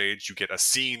soundstage, you get a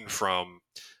scene from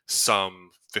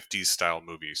some '50s style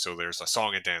movie. So there's a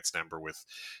song and dance number with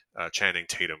Channing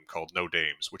Tatum called "No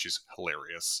Dames," which is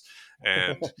hilarious,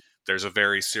 and there's a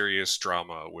very serious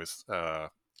drama with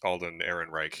Alden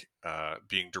Ehrenreich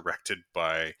being directed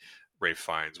by Rafe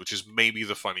Fiennes, which is maybe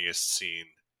the funniest scene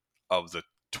of the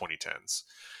 2010s.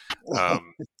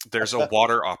 Um, there's a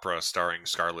water opera starring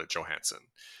Scarlett Johansson.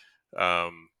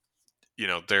 Um,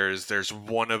 there's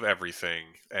one of everything,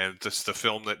 and the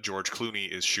film that George Clooney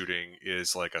is shooting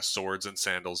is like a swords and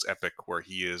sandals epic where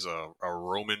he is a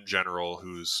Roman general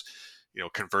who's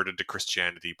converted to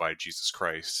Christianity by Jesus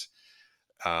Christ,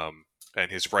 and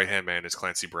his right hand man is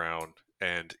Clancy Brown,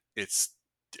 and it's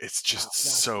Oh, just man.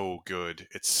 so good.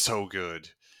 It's so good.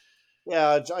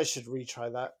 Yeah, I should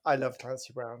retry that. I love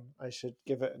Clancy Brown. I should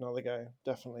give it another go.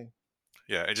 Definitely.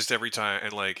 Yeah, and just every time,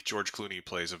 and like George Clooney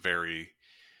plays a very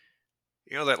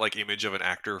You know that like image of an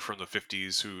actor from the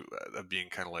 50s who being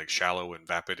kind of like shallow and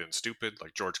vapid and stupid?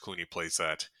 Like George Clooney plays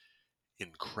that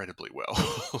incredibly well.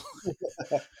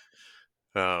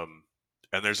 um,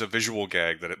 and there's a visual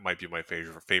gag that it might be my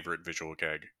favorite visual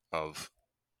gag of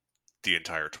the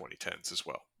entire 2010s as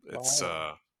well. It's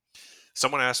Wow.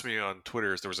 someone asked me on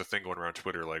Twitter. There was a thing going around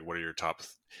Twitter like, what are your top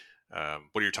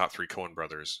three Coen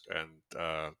brothers? And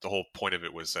the whole point of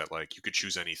it was that like you could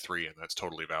choose any three, and that's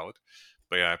totally valid.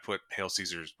 But yeah, I put Hail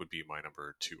Caesars would be my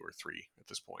number two or three at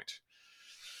this point.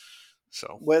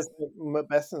 So Where's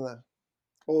Macbeth in there?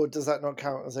 Or does that not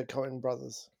count as a Coen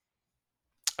Brothers?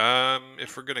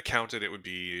 if we're gonna count it, it would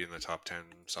be in the top 10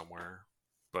 somewhere.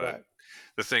 But Right.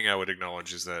 the thing I would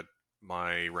acknowledge is that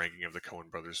my ranking of the Coen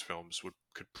brothers films would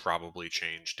could probably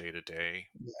change day to day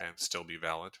Yeah. and still be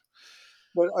valid.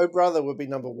 But Oh Brother would be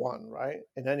number one, right?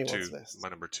 In anyone's To list. my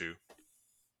number two,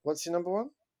 What's your number one?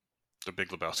 The Big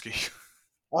Lebowski.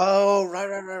 Oh, right,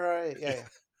 right, right, right. Yeah, yeah.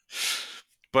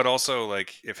 But also,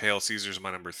 like, if Hail Caesar's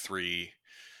my number three,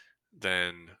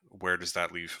 then where does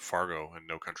that leave Fargo and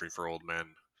No Country for Old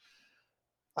Men?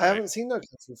 I Right? haven't seen No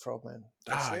Country for Old Men,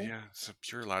 Ah, actually. yeah. So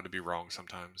you're allowed to be wrong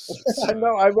sometimes. It's I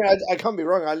know. I mean, I can't be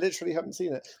wrong. I literally haven't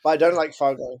seen it, but I don't like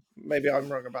Fargo. Maybe I'm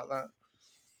wrong about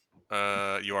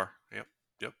you are. Yep,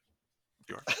 yep,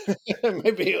 you are. that.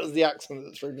 Maybe it was the accent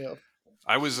that threw me off.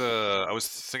 I was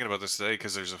thinking about this today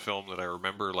because there's a film that I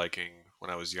remember liking when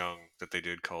I was young that they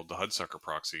did called The Hudsucker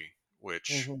Proxy,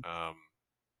 which Hmm.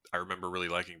 I remember really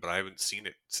liking, but I haven't seen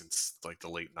it since like the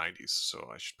late '90s, so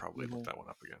I should probably look Hmm. that one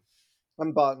up again.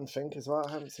 And Barton Fink as well.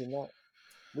 I haven't seen that.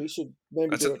 We should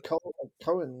maybe That's do an a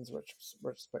Cohen's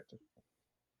retrospective.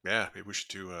 Yeah, maybe we should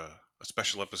do a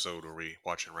special episode where we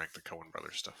watch and rank the Coen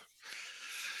Brothers stuff.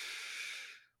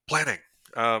 Planning.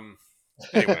 Um.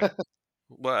 Anyway,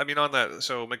 well, I mean, on that,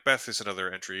 so Macbeth is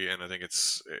another entry, and I think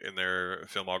it's in their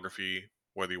filmography,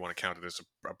 whether you want to count it as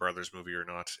a brothers movie or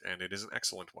not, and it is an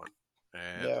excellent one.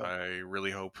 And Yeah. I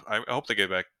really I hope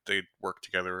they work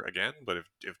together again. But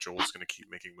if Joel's going to keep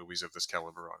making movies of this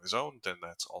caliber on his own, then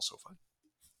that's also fine.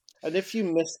 And if you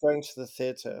miss going to the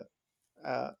theater,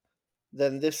 uh,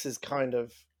 then this is kind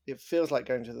of it feels like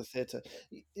going to the theater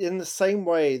in the same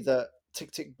way that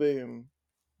Tick Tick Boom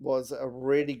was a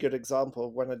really good example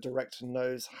of when a director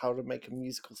knows how to make a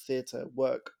musical theater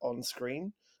work on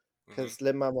screen Hmm. because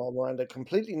Lin Manuel Miranda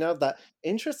completely nailed that.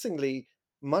 Interestingly,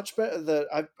 much better than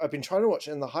I've been trying to watch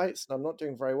In the Heights and I'm not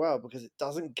doing very well because it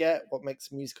doesn't get what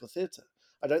makes musical theater.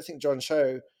 I don't think John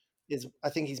Cho is. I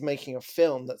think he's making a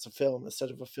film that's a film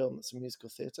instead of a film that's a musical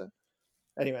theater.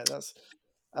 Anyway, that's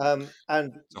and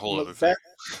It's a whole other thing.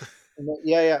 Macbeth.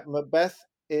 Yeah, yeah, Macbeth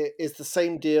is the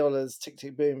same deal as Tick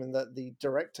Tick Boom in that the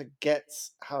director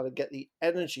gets how to get the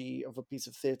energy of a piece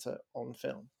of theater on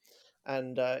film,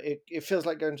 and it feels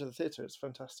like going to the theater. It's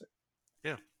fantastic.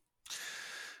 Yeah,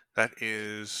 that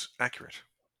is accurate.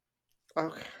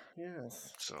 Okay,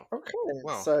 yes. So, Okay,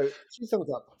 well, so 2 thumbs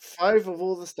up, 5 of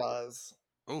all the stars.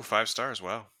 oh, 5 stars.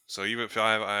 Wow. So even if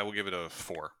I will give it a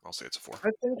four. I'll say it's a four.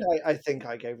 I think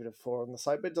I gave it a 4 on the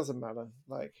site, but it doesn't matter.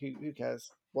 Like, who cares?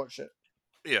 Watch it.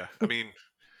 Yeah, I mean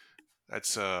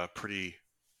that's a pretty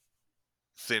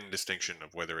thin distinction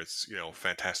of whether it's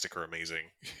fantastic or amazing.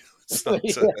 It's not.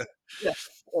 Yeah, yeah.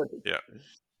 Yeah.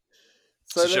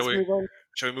 So So let's move on.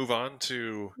 shall we move on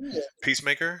to Yeah.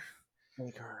 Peacemaker?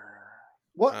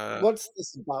 Uh, What's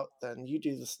this about then? You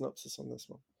do the synopsis on this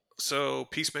one. so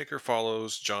Peacemaker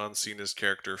follows John Cena's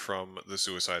character from the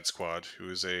Suicide Squad, who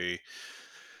is a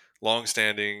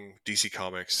long-standing DC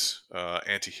Comics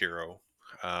anti-hero,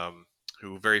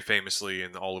 who very famously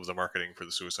in all of the marketing for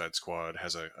the Suicide Squad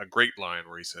has a great line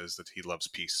where he says that he loves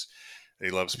peace. And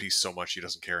he loves peace so much he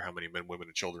doesn't care how many men, women,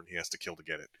 and children he has to kill to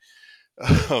get it.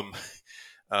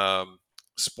 Um,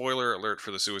 spoiler alert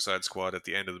for the Suicide Squad: at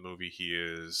the end of the movie, he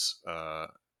is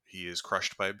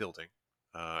crushed by a building,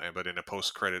 and but in a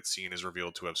post-credit scene is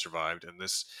revealed to have survived. And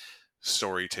this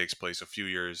story takes place a few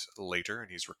years later,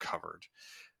 and he's recovered,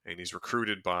 and he's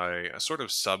recruited by a sort of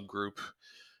subgroup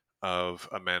of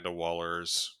Amanda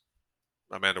Waller's.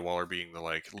 Amanda Waller being the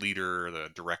like leader, the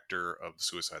director of the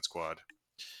Suicide Squad.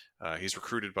 He's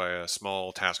recruited by a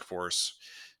small task force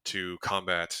to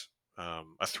combat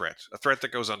a threat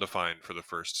that goes undefined for the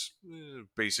first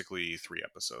basically 3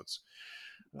 episodes.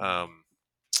 Mm. Um,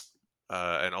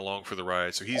 and along for the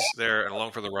ride, so he's there, and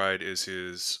along for the ride is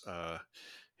his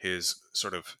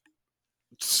sort of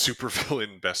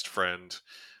supervillain best friend,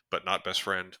 but not best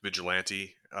friend,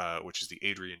 Vigilante, which is the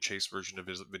Adrian Chase version of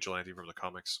Vigilante from the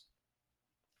comics,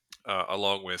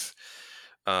 along with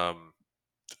um,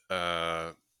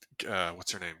 uh,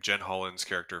 what's her name, Jen Holland's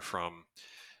character from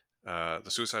the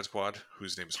Suicide Squad,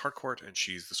 whose name is Harcourt, and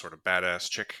she's the sort of badass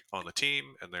chick on the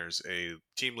team. And there's a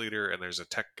team leader, and there's a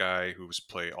tech guy who's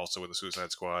play also in the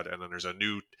Suicide Squad. And then there's a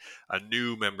new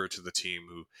member to the team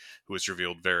who is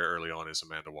revealed very early on is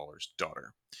Amanda Waller's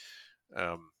daughter.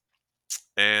 Um,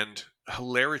 and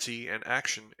hilarity and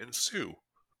action ensue.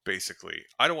 Basically,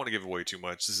 I don't want to give away too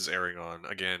much. This is airing on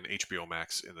again HBO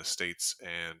Max in the States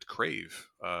and Crave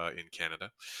in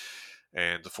Canada.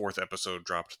 And the fourth episode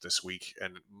dropped this week,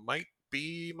 and it might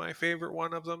be my favorite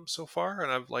one of them so far.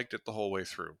 And I've liked it the whole way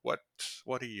through. What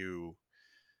do you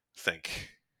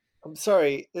think? I'm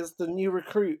sorry, is the new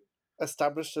recruit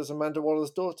established as Amanda Waller's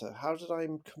daughter? How did I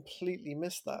completely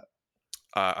miss that?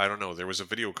 I don't know. There was a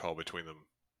video call between them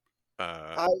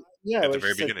uh, I Yeah, at the where she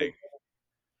very said beginning.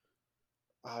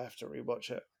 I have to rewatch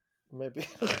it. Maybe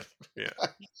Yeah,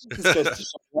 this goes to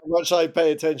show how much I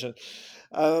pay attention.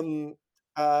 Um,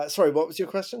 Sorry, what was your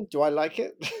question? Do I like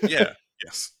it? yeah,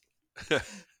 yes.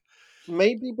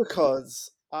 Maybe because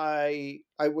I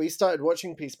we started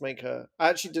watching Peacemaker. I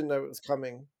actually didn't know it was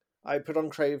coming. I put on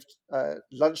Craved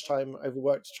lunchtime over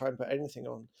work to try and put anything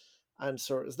on, and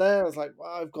saw it was there. I was like,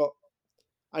 well,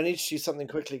 I need to do something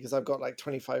quickly because I've got like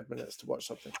 25 minutes to watch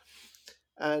something.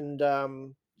 And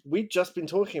we'd just been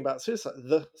talking about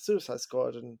the Suicide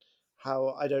Squad, and how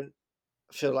I don't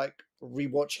feel like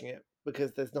rewatching it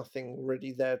because there's nothing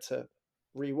really there to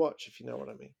rewatch, if you know what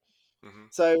I mean. hmm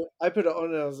So I put it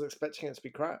on and I was expecting it to be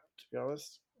crap, to be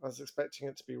honest. I was expecting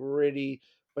it to be really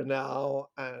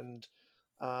banal and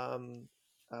um,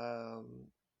 um,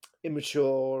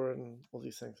 immature and all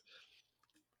these things.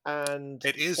 And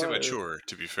It is so immature,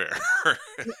 to be fair.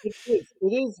 it is.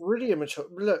 It is really immature.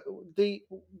 Look, the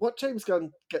what James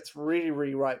Gunn gets really,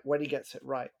 really right when he gets it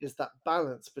right is that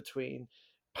balance between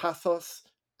pathos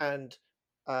and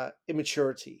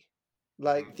immaturity,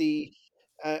 hmm like the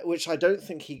which I don't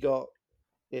think he got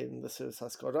in the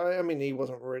Suicide Squad. I mean, he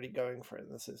wasn't really going for it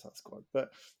in the Suicide Squad,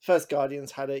 but first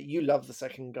Guardians had it. You love the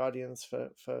second Guardians for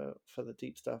the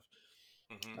deep stuff.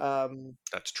 hmm Um,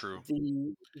 That's true.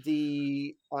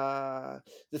 the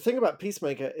thing about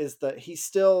Peacemaker is that he's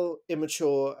still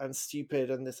immature and stupid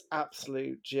and this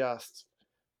absolute just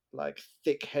like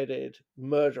thick-headed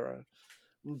murderer.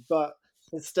 But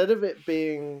instead of it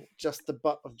being just the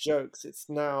butt of jokes, it's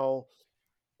now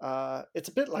it's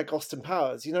a bit like Austin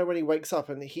Powers. You know, when he wakes up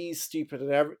and he's stupid,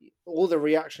 and all the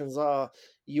reactions are,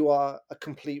 "You are a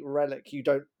complete relic. You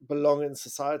don't belong in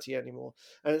society anymore."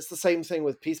 And it's the same thing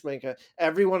with Peacemaker.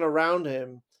 Everyone around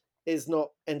him is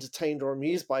not entertained or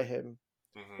amused by him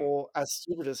hmm or as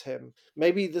stupid as him.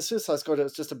 Maybe the Suicide Squad, it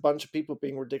was just a bunch of people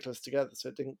being ridiculous together, so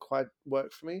it didn't quite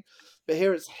work for me. But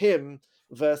here it's him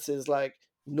versus like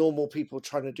normal people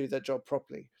trying to do their job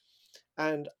properly,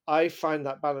 and I find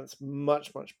that balance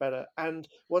much, much better. And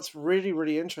what's really,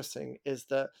 really interesting is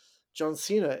that John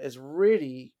Cena is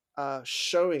really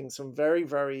showing some very,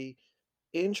 very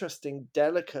interesting,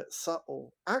 delicate,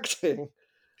 subtle acting.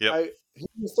 Yep.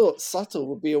 Who thought subtle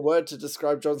would be a word to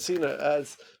describe John Cena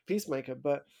as Peacemaker,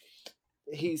 but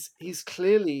he's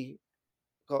clearly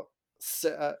got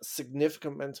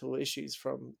significant mental issues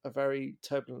from a very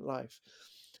turbulent life.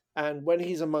 And when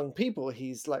he's among people,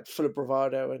 he's like full of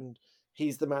bravado and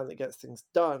he's the man that gets things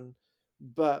done.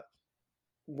 But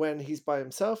when he's by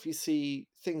himself, you see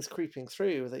things creeping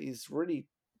through that he's really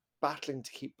battling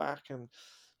to keep back. And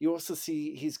you also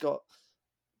see he's got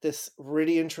this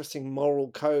really interesting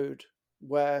moral code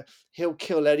where he'll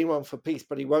kill anyone for peace,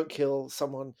 but he won't kill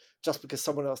someone just because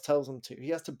someone else tells him to. He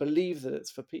has to believe that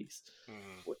it's for peace.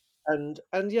 hmm And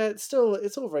yeah, it's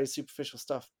all very superficial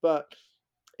stuff, but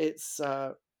it's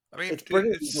uh I mean, it's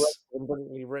brilliantly it's directed and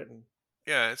brilliantly written.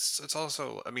 yeah, it's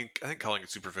also. I mean, I think calling it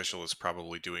superficial is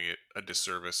probably doing it a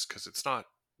disservice because it's not.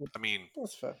 I mean,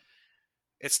 That's fair.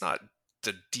 it's not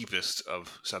the deepest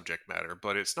of subject matter,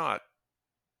 but it's not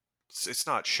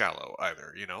shallow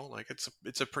either. Like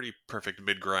it's a pretty perfect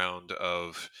mid ground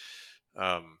of.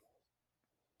 Um,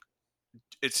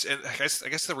 it's and I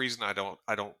guess the reason I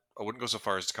wouldn't go so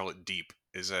far as to call it deep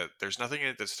is that there's nothing in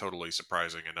it that's totally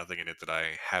surprising and nothing in it that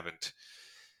I haven't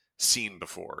seen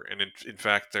before. And in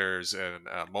fact, there's a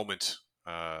moment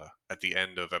at the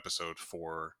end of episode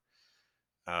 4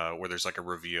 where there's like a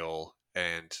reveal,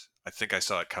 and I think I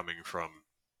saw it coming from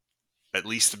at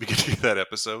least the beginning of that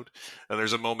episode. And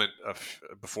there's a moment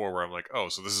before where I'm like, oh,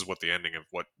 so this is what the ending of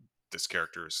what this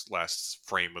character's last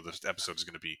frame of this episode is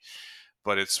going to be.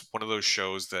 But it's one of those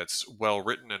shows that's well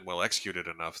written and well executed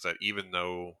enough that even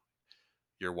though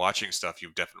you're watching stuff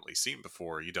you've definitely seen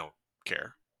before, you don't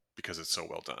care because it's so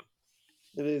well done.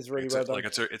 It is Like really it's a, well like done.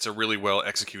 it's a really well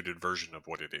executed version of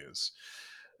what it is.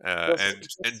 Just And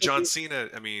so John you Cena,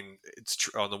 I mean, it's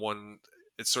on the one.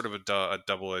 it's sort of a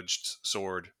double-edged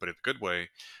sword, but in a good way,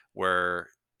 where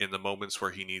in the moments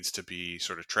where he needs to be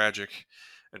sort of tragic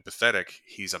and pathetic,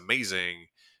 he's amazing,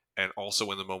 and also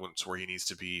in the moments where he needs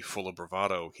to be full of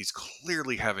bravado, he's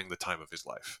clearly having the time of his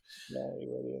life. Yeah, he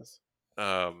really is.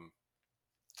 Um,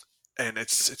 and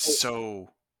it's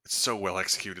so well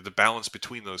executed. The balance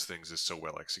between those things is so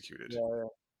well executed. Yeah, yeah.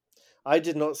 I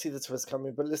did not see the twist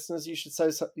coming, but listeners, you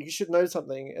should know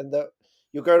something, and that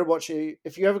you'll go to watch a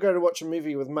if you ever go to watch a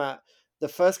movie with Matt, the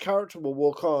first character will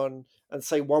walk on and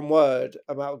say one word,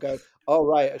 and Matt will go, "Oh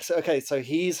right, okay, so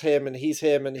he's him, and he's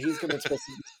him, and he's going to twist at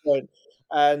this point,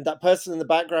 and that person in the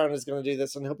background is going to do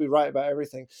this, and he'll be right about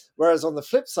everything." Whereas on the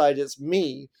flip side, it's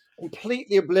me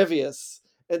completely oblivious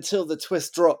until the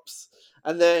twist drops,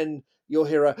 and then you'll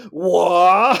hear a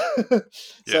 "what." Yeah.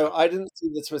 So I didn't see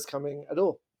the twist coming at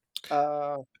all.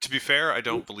 Uh, To be fair, I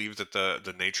don't believe that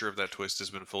the nature of that twist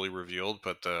has been fully revealed,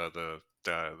 but I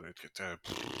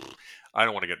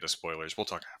don't want to get into spoilers. We'll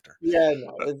talk after. yeah,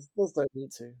 no, But there's no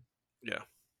need to. yeah,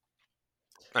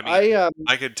 I I mean,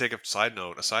 I could take a side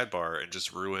note, a sidebar, and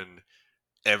just ruin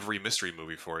every mystery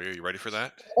movie for you. You ready for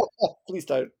that? please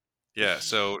don't. Yeah.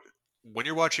 So when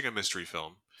you're watching a mystery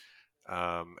film,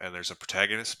 and there's a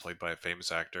protagonist played by a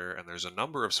famous actor, and there's a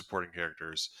number of supporting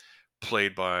characters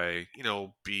played by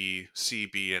B, C,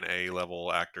 B, and A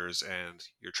level actors, and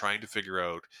you're trying to figure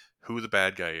out who the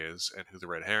bad guy is and who the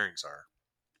red herrings are.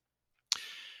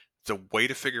 The way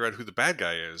to figure out who the bad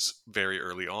guy is very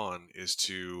early on is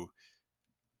to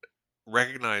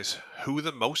recognize who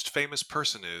the most famous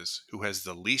person is who has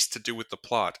the least to do with the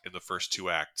plot in the first two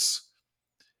acts.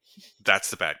 That's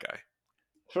the bad guy.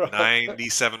 Right.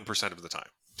 97% of the time.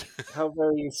 How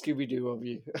very Scooby Doo of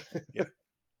you. Yeah.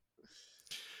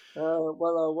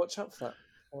 Watch out for that.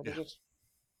 That'll be Yeah. good.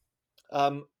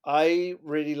 I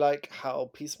really like how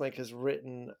Peacemaker's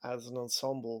written as an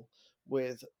ensemble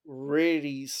with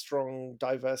really strong,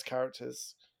 diverse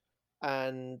characters,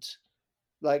 and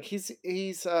like who's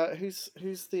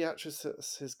the actress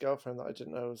that's his girlfriend that I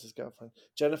didn't know was his girlfriend,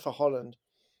 Jennifer Holland.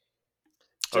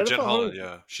 Oh, Jen Jennifer Holland,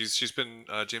 Holland. yeah, she's been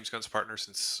James Gunn's partner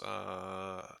since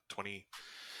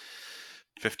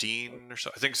 2015 or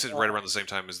so. I think it's right around the same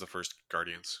time as the first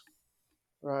Guardians.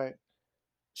 Right.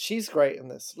 She's great in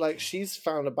this. Like she's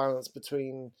found a balance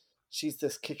between she's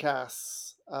this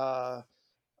kick-ass uh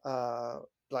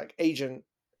like agent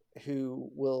who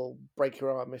will break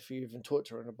your arm if you even talk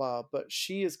to her in a bar, but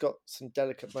she has got some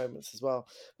delicate moments as well.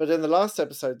 But in the last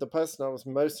episode, the person I was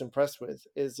most impressed with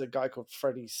is a guy called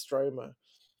Freddie Stromer,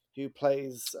 who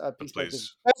plays Peacemaker's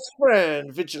Please, best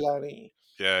friend, Vigilante,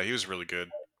 yeah, he was really good.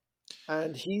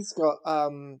 and he's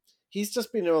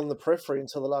just been on the periphery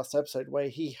until the last episode where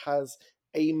he has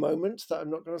a moment that I'm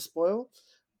not going to spoil,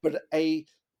 but a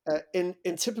in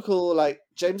typical like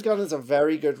James Gunn is a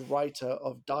very good writer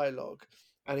of dialogue,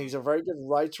 and Hmm. he's a very good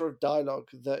writer of dialogue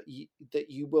that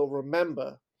you will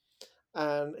remember,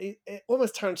 and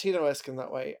almost Tarantino-esque in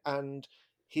that way, and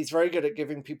he's very good at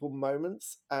giving people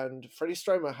moments, and Freddie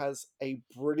Stromer has a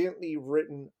brilliantly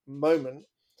written moment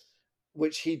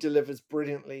which he delivers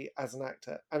brilliantly as an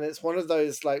actor. And it's one of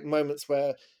those like moments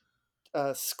where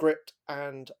script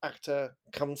and actor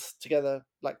comes together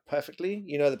like perfectly.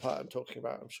 You know the part I'm talking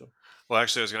about, I'm sure. Well,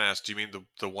 actually, I was going to ask, do you mean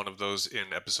the one of those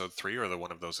in episode 3 or the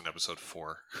one of those in episode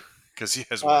 4? Because he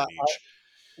has one Uh, in each.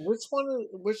 which one?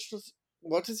 Which was?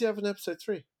 What does he have in episode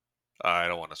 3? I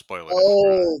don't want to spoil it if.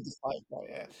 Oh, the fight. Oh,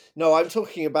 yeah. No, I'm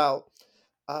talking about.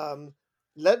 Um,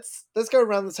 let's go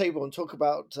around the table and talk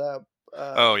about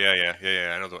Oh yeah, yeah, yeah,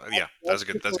 yeah. I know the. Yeah, That's that's a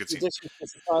people's good scene. addition to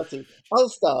society. I'll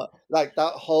start. Like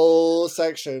that whole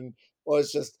section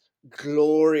was just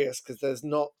glorious because there's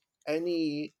not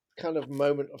any kind of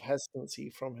moment of hesitancy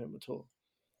from him at all.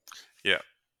 Yeah,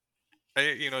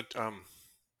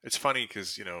 it's funny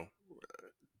because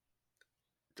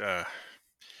uh,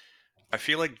 I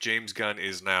feel like James Gunn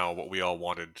is now what we all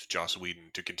wanted Joss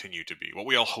Whedon to continue to be, what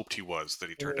we all hoped he was, that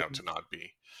he turned out Mm, to not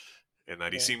be, and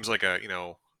that he yeah, seems like a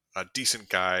decent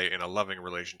guy in a loving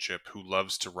relationship who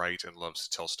loves to write and loves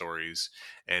to tell stories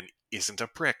and isn't a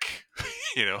prick,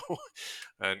 you know.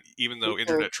 And even though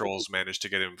people, internet trolls managed to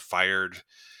get him fired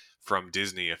from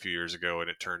Disney a few years ago, and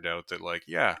it turned out that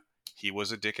yeah, he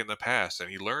was a dick in the past and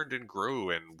he learned and grew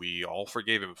and we all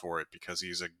forgave him for it because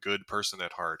he's a good person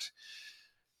at heart.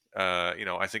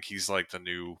 I think he's like the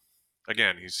new,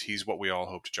 again, he's what we all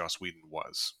hoped Joss Whedon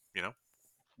was. yeah.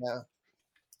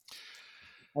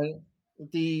 And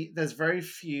there's very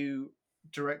few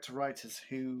director writers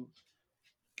who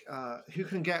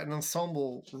can get an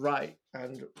ensemble right,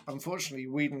 and unfortunately,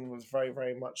 Whedon was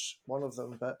very much one of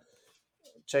them. But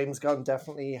James Gunn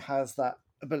definitely has that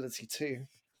ability too.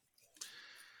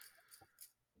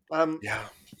 Um, Yeah.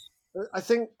 I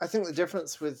think the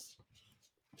difference with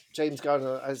James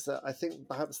Garner is that I think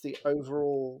perhaps the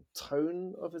overall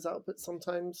tone of his output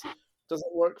sometimes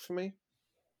doesn't work for me.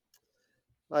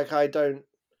 Like I don't.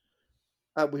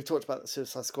 We've talked about the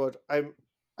Suicide Squad. I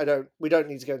don't. We don't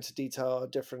need to go into detail. Our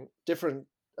different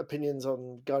opinions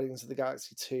on Guardians of the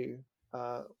Galaxy 2.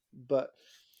 But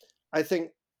I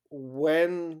think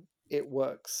when it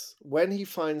works, when he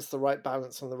finds the right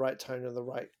balance and the right tone and the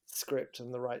right script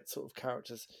and the right sort of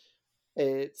characters,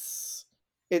 it's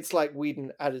it's like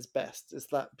Whedon at his best. It's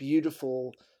that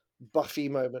beautiful Buffy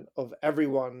moment of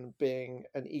everyone being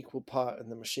an equal part in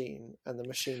the machine and the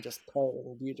machine just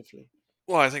playing beautifully.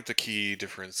 Well, I think the key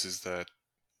difference is that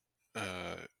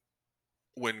uh,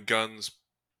 when Gunn's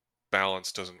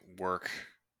balance doesn't work,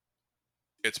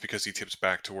 it's because he tips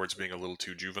back towards being a little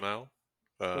too juvenile.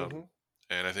 Hmm.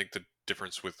 And I think the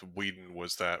difference with Whedon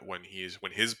was that when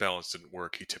his balance didn't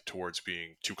work, he tipped towards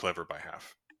being too clever by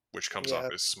half, which comes off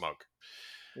Yeah, as smug.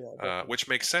 yeah, definitely. Which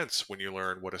makes sense when you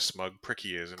learn what a smug prick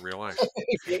he is in real life.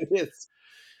 It is.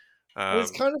 And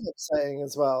it's Um, kind of upsetting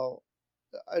as well.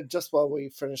 Just while we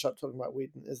finish up talking about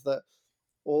Whedon, is that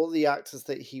all the actors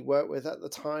that he worked with at the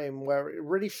time, where it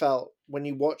really felt when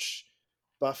you watch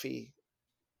Buffy,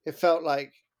 it felt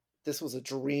like this was a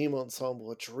dream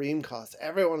ensemble, a dream cast.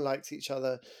 Everyone liked each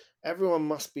other. Everyone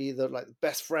must be the like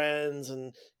best friends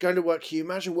and going to work. Can you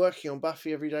imagine working on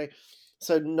Buffy every day?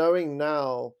 So knowing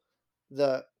now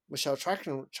that Michelle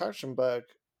Trachtenberg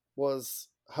was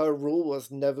her rule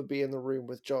was never be in the room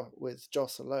with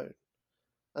Joss alone.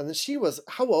 And then she was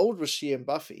how old was she in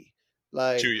Buffy?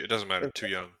 Like it doesn't matter. Too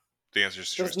young. The answer is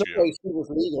she was there's no too young. way she was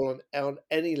legal on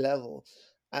any level.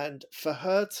 And for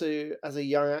her to, as a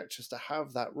young actress, to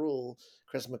have that rule,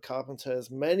 Chris Carpenter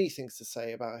has many things to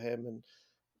say about him,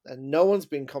 and no one's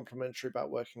been complimentary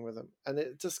about working with him. And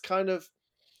it just kind of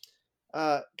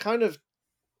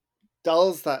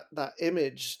dulls that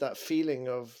image, that feeling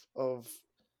of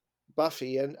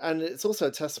Buffy, and it's also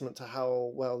a testament to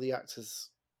how well the actors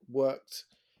worked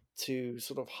to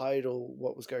sort of hide all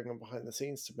what was going on behind the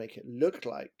scenes to make it look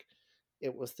like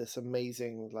it was this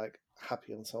amazing, like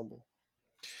happy ensemble.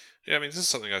 Yeah, I mean, this is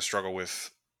something I struggle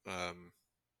with um,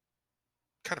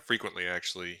 kind of frequently,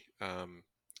 actually.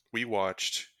 We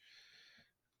watched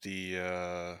the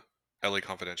LA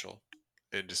Confidential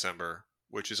in December,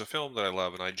 which is a film that I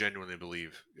love and I genuinely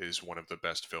believe is one of the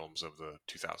best films of the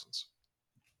 2000s.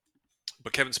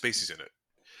 But Kevin Spacey's in it,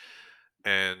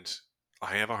 and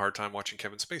I have a hard time watching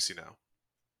Kevin Spacey now.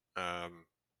 Um,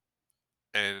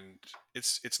 and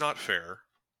it's not fair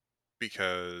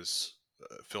because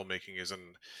filmmaking is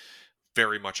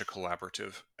very much a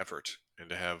collaborative effort, and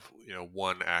to have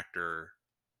one actor,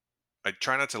 I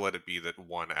try not to let it be that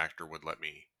one actor would let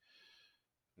me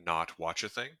not watch a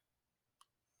thing,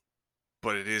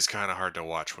 but it is kind of hard to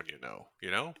watch when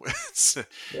it's,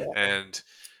 Yeah. and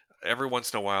every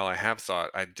once in a while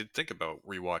I did think about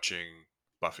rewatching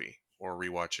Buffy or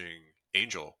rewatching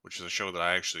Angel, which is a show that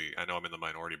I know I'm in the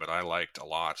minority, but I liked a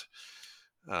lot.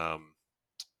 Um,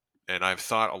 and I've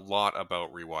thought a lot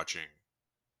about rewatching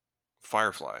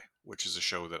Firefly, which is a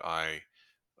show that I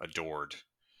adored.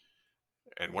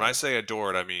 And when I Yeah. say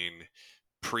adored, I mean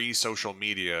pre-social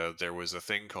media, there was a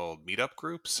thing called meetup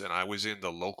groups, and I was in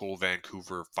the local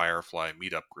Vancouver Firefly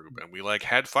meetup group, and we like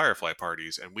had Firefly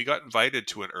parties, and we got invited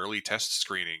to an early test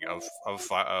screening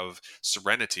of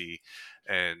Serenity,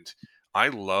 and I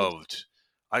loved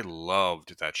I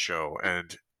loved that show.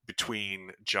 And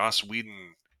between Joss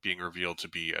Whedon being revealed to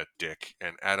be a dick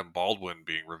and Adam Baldwin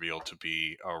being revealed to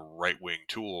be a right-wing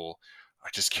tool, I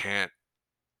just can't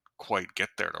quite get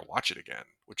there to watch it again,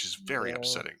 which is very Yeah.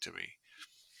 upsetting to me.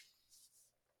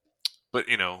 But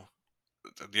the No,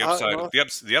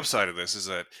 the upside of this is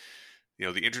that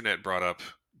the internet brought up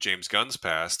James Gunn's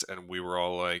past, and we were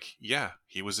all like, "Yeah,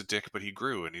 he was a dick, but he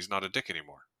grew, and he's not a dick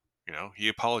anymore." He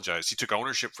apologized. He took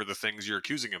ownership for the things you're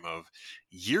accusing him of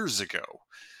years ago,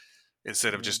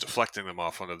 instead of just mm, deflecting them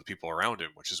off onto the people around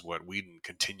him, which is what Whedon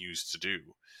continues to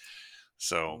do.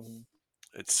 So mm,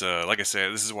 it's like I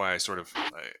said, this is why I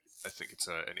think it's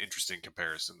an interesting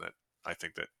comparison that I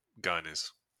think that Gunn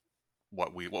is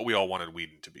what we all wanted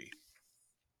Whedon to be.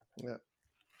 yeah.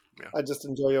 Yeah, I just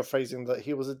enjoy your phrasing that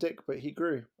he was a dick, but he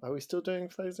grew. Are we still doing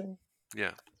phrasing?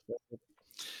 yeah.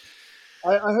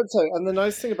 I hope so. And the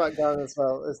nice thing about Garen as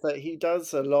well is that he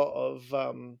does a lot of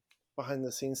behind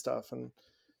the scenes stuff, and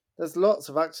there's lots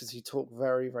of actors who talk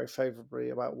very, very favorably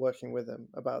about working with him,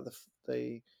 about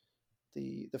the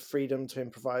freedom to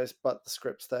improvise, but the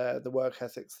script's there, the work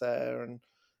ethic's there, and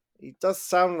he does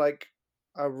sound like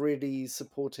a really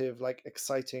supportive, like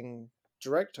exciting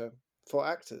director for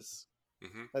actors.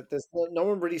 Hmm. Like, there's no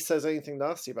one really says anything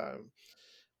nasty about him,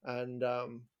 and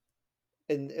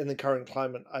in the current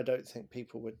climate, I don't think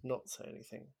people would not say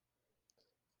anything.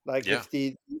 Like, Yeah. if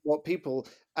the what people,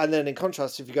 and then in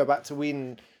contrast, if you go back to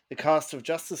Whedon, the cast of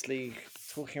Justice League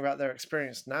talking about their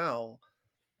experience now,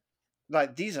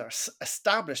 like, these are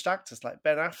established actors like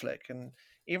Ben Affleck and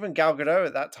even Gal Gadot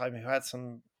at that time, who had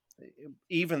some,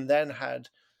 even then had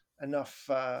enough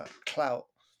clout,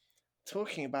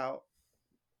 talking about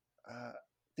uh,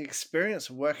 the experience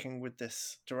of working with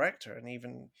this director and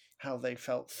even how they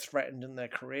felt threatened in their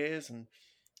careers. And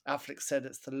Affleck said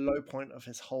it's the low point of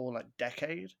his whole like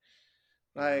decade,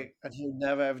 Hmm. like, and he'll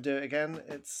never ever do it again.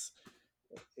 It's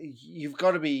you've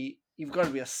got to be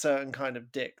a certain kind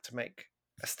of dick to make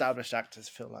established actors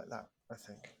feel like that, I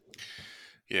think.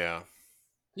 Yeah.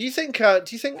 Do you think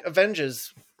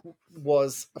Avengers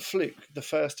was a fluke, the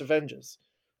first Avengers?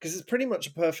 Because it's pretty much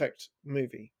a perfect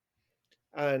movie,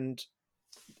 and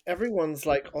everyone's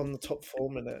like on the top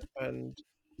form in it, and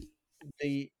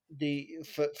the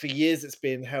for years it's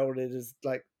been heralded as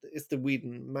like it's the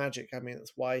Whedon magic. I mean,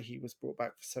 that's why he was brought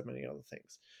back for so many other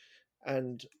things.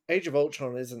 And Age of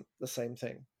Ultron isn't the same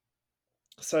thing.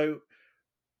 So,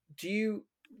 do you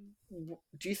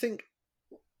do you think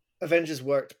Avengers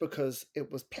worked because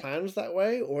it was planned that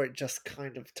way, or it just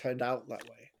kind of turned out that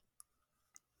way?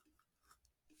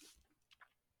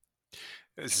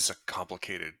 This is a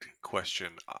complicated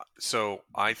question. So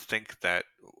I think that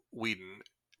Whedon,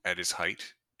 at his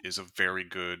height, is a very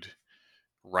good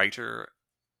writer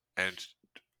and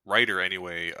writer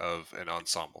anyway of an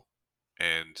ensemble,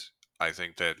 and I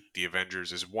think that the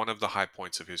Avengers is one of the high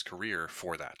points of his career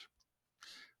for that.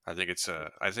 I think it's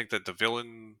a. I think that the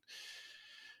villain.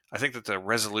 I think that the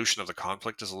resolution of the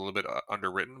conflict is a little bit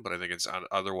underwritten, but I think it's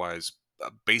otherwise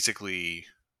basically.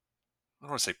 I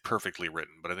don't want to say perfectly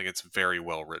written, but I think it's a very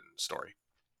well written story.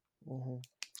 Hmm.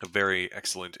 A very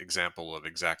excellent example of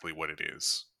exactly what it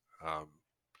is. Um,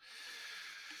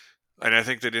 and I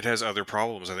think that it has other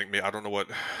problems. I think I don't know what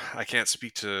I can't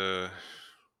speak to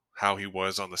how he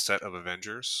was on the set of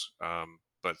Avengers,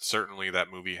 but certainly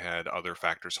that movie had other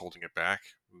factors holding it back.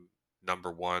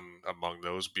 Number one among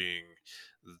those being,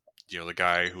 the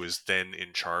guy who was then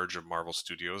in charge of Marvel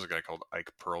Studios, a guy called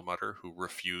Ike Perlmutter, who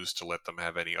refused to let them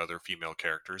have any other female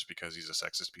characters because he's a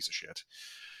sexist piece of shit.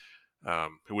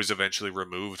 Who was eventually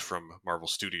removed from Marvel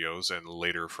Studios and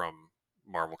later from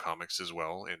Marvel Comics as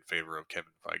well in favor of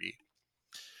Kevin Feige.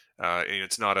 And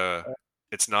it's not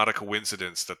a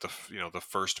coincidence that the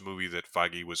first movie that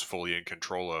Feige was fully in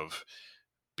control of,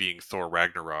 being Thor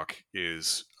Ragnarok,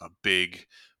 is a big,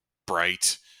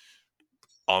 bright,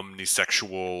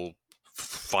 omnisexual,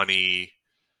 funny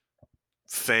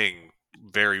thing.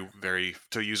 Very, very,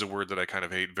 to use a word that I kind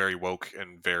of hate, very woke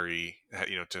and very,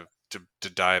 to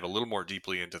dive a little more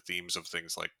deeply into themes of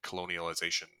things like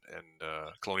colonialization and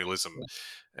colonialism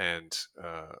and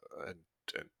uh, and,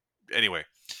 and anyway,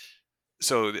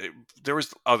 so there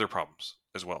was other problems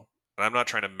as well. And I'm not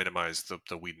trying to minimize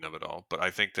the Whedon of it all, but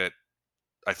I think that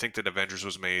Avengers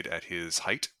was made at his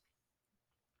height.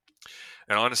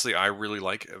 And honestly, I really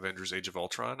like Avengers: Age of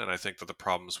Ultron, and I think that the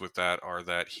problems with that are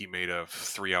that he made a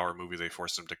 3-hour movie they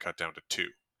forced him to cut down to two.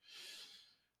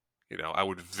 I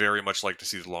would very much like to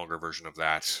see the longer version of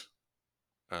that.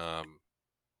 Um,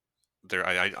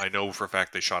 I know for a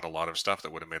fact they shot a lot of stuff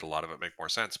that would have made a lot of it make more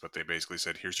sense, but they basically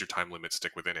said, "Here's your time limit,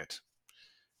 stick within it,"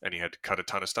 and he had to cut a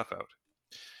ton of stuff out.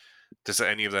 Does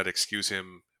any of that excuse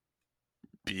him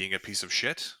being a piece of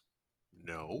shit?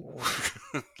 No,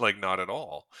 like not at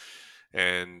all.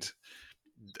 And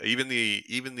even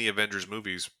the Avengers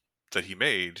movies that he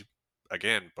made,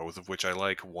 again, both of which I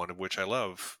like, one of which I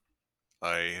love,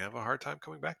 I have a hard time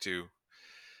coming back to.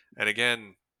 And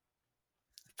again,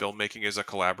 filmmaking is a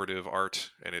collaborative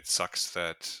art, and it sucks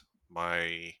that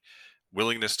my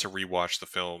willingness to rewatch the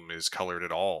film is colored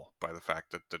at all by the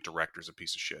fact that the director's a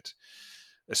piece of shit.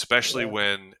 Especially Yeah,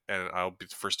 when, and I'll be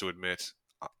the first to admit,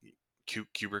 uh,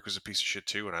 Kubrick was a piece of shit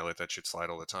too, and I let that shit slide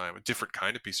all the time. A different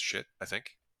kind of piece of shit, I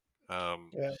think.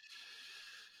 Um, yeah,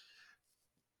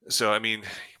 so I mean,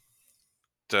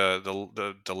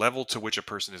 the level to which a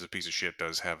person is a piece of shit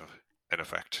does have an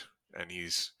effect, and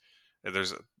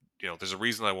there's a there's a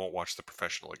reason I won't watch The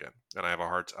Professional again, and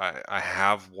I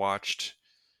have watched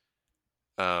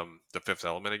The Fifth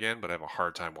Element again, but I have a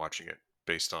hard time watching it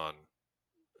based on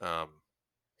um,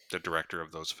 the director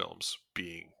of those films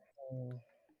being mm,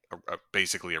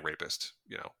 basically a rapist.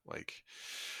 Like,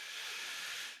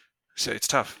 so it's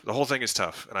tough. The whole thing is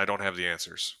tough, and I don't have the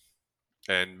answers.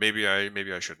 And maybe I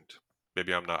shouldn't.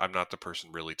 Maybe I'm not the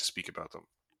person really to speak about them.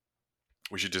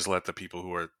 We should just let the people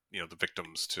who are the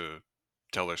victims to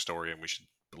tell their story, and we should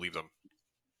believe them.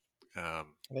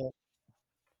 Um, Yeah.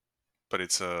 but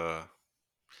it's the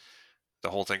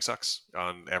whole thing sucks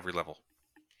on every level.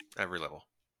 Every level.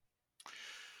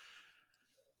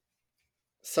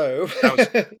 So That was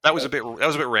that was a bit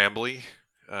rambly,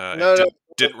 and no, no,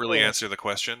 didn't really no. answer the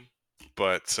question.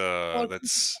 But Well,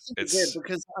 that's I think it did it's.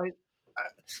 because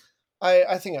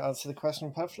I think it answered the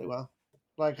question perfectly well.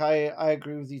 Like I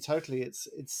agree with you totally. It's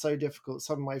so difficult.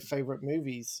 Some of my favorite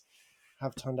movies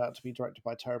have turned out to be directed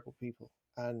by terrible people,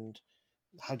 and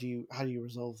how do you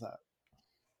resolve that?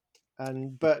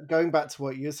 And but going back to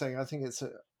what you're saying, I think it's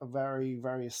a very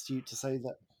very astute to say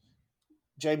that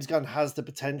James Gunn has the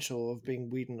potential of being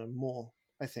Whedon and more.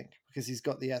 I think because he's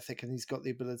got the ethic and he's got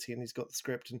the ability and he's got the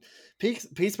script. And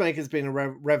Peacemaker's been a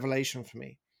revelation for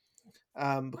me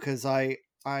because I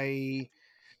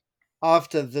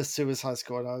after the Suicide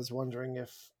Squad, I was wondering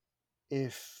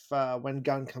if when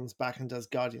Gunn comes back and does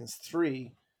Guardians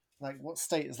 3, like what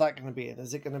state is that going to be in?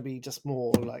 Is it going to be just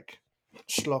more like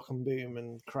schlock and boom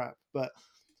and crap? But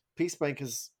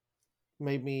Peacemaker's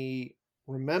made me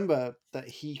remember that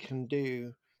he can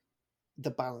do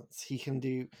the balance. He can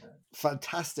do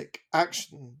fantastic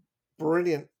action,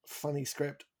 brilliant funny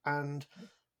script, and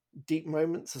deep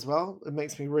moments as well. It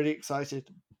makes me really excited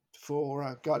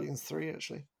for Guardians 3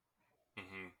 actually,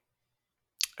 Mhm.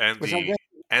 and which I'm the guessing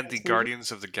is the and the next movie.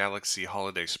 Guardians of the Galaxy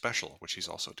holiday special, which he's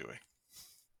also doing.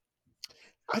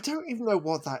 I don't even know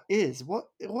what that is. What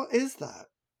is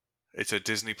that? It's a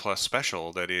Disney Plus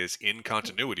special that is in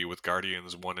continuity with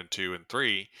Guardians 1 and 2 and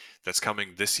 3 that's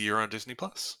coming this year on Disney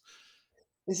Plus.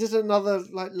 Is it another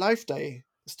like Life Day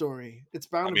story? It's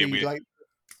bound I to mean, be like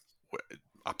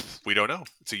we don't know.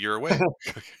 It's a year away.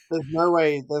 there's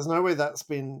no way that's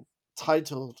been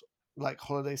titled like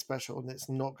holiday special and it's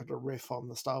not going to riff on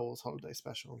the Star Wars holiday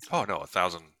special and Oh stuff. no, a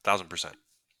thousand percent.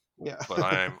 Yeah, But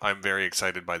I'm very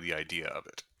excited by the idea of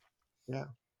it. yeah,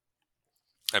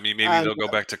 I mean, maybe and they'll go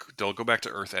back to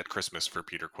Earth at Christmas for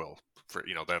Peter Quill. For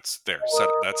that's there. Set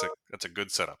that's a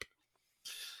good setup.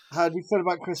 how do you feel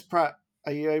about Chris Pratt?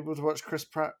 Are you able to watch Chris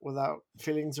Pratt without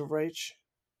feelings of rage?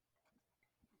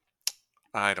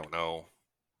 I don't know.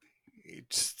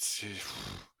 It's,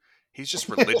 he's just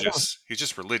religious. He's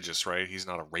just religious, right? He's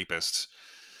not a rapist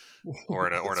It's or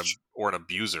an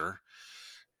abuser.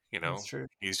 You That's know, true.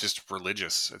 he's just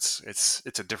religious.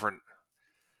 It's a different,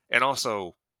 and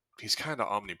also he's kind of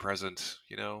omnipresent.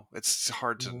 It's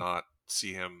hard to Mhm, not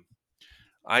see him.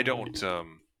 I mhm.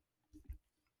 don't,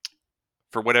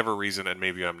 for whatever reason, and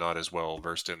maybe I'm not as well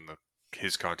versed in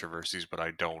his controversies, but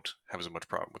I don't have as much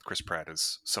problem with Chris Pratt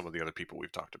as some of the other people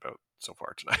we've talked about so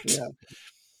far tonight. Yeah,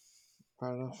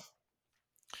 fair enough.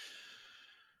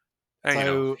 And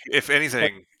So, if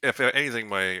anything,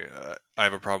 my I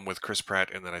have a problem with Chris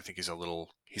Pratt, and then I think he's a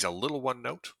little one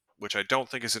note, which I don't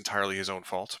think is entirely his own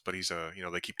fault. But he's a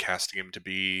they keep casting him to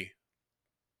be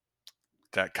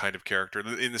that kind of character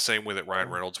in the same way that Ryan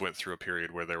Reynolds went through a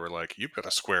period where they were like, "You've got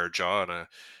a square jaw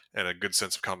and a good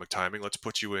sense of comic timing. Let's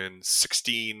put you in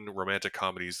 16 romantic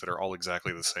comedies that are all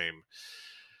exactly the same."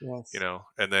 yes,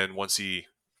 And then once he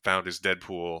found his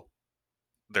Deadpool,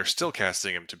 they're still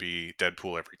casting him to be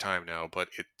Deadpool every time now, but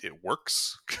it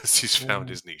works because he's found mhm,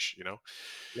 his niche. yeah,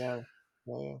 yeah,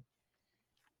 yeah.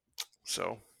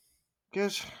 So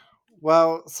Good.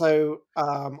 Well, so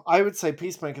I would say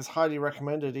Peacemaker is highly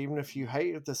recommended, even if you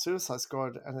hated the Suicide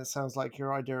Squad, and it sounds like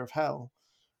your idea of hell.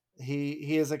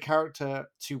 He is a character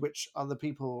to which other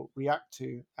people react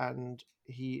to, and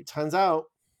he turns out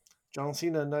John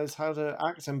Cena knows how to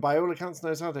act, and by all accounts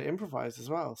knows how to improvise as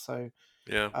well. So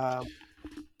yeah, um,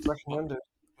 my, recommended.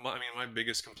 I mean, my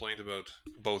biggest complaint about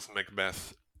both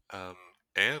Macbeth um,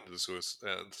 and the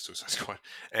Suicide Squad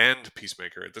and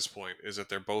Peacemaker at this point is that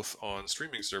they're both on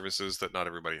streaming services that not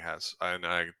everybody has, and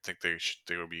I think they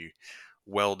would be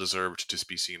well deserved to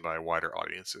be seen by wider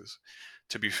audiences.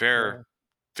 To be fair, Yeah,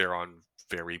 they're on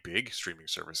very big streaming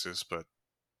services, but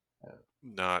yeah.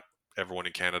 not everyone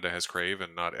in Canada has Crave,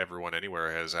 and not everyone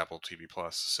anywhere has Apple TV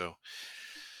Plus. So,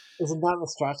 Isn't that the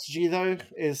strategy though?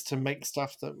 Is to make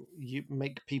stuff that you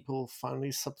make people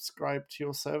finally subscribe to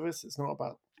your service. It's not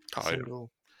about a oh, yeah.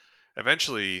 single.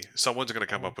 Eventually, someone's going to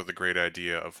come up with a great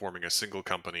idea of forming a single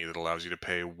company that allows you to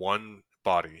pay one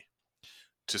body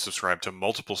to subscribe to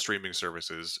multiple streaming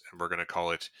services, and we're going to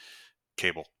call it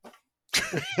cable.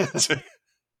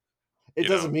 It you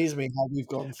does know, amuse me how we've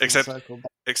gone full except circle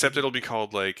back. except it'll be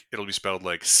spelled like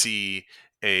CABL.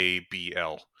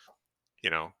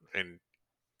 And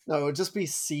No, it'll just be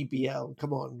CBL.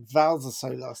 Come on, vowels are so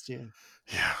last year.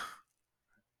 yeah,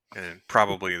 and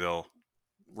probably they'll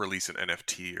release an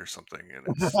NFT or something, and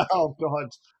it'll Oh God!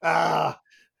 Ah,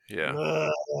 yeah.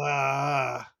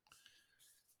 ah.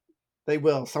 They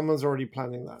will. Someone's already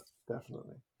planning that.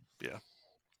 Definitely. Yeah.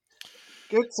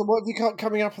 Good. So, what have you got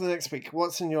coming up for the next week?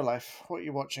 What's in your life? What are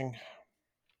you watching?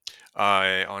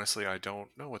 I honestly I don't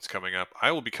know what's coming up.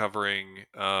 I will be covering.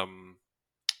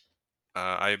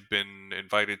 I've been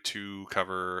invited to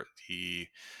cover the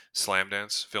Slam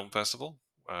Dance Film Festival,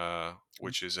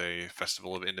 which is a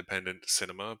festival of independent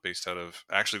cinema based out of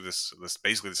actually this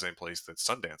basically the same place that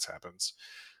Sundance happens.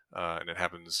 And it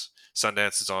happens.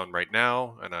 Sundance is on right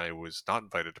now, and I was not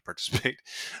invited to participate.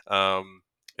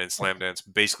 And Slam Dance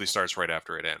basically starts right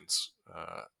after it ends.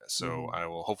 So Mhm. I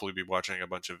will hopefully be watching a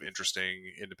bunch of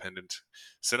interesting independent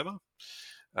cinema.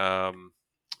 Um,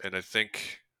 and I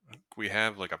think we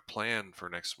have like a plan for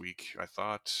next week. I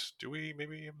thought, do we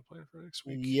maybe have a plan for next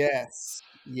week? Yes.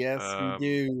 Yes, we Um,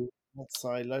 do. Once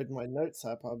I load my notes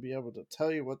app, I'll be able to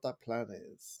tell you what that plan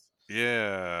is.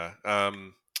 yeah.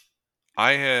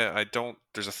 I don't.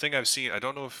 There's a thing I've seen. I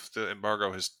don't know if the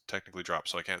embargo has technically dropped,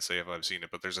 so I can't say if I've seen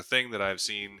it. But there's a thing that I've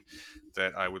seen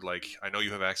that I would like. I know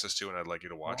you have access to, and I'd like you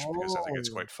to watch because I think it's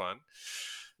Oh, quite fun.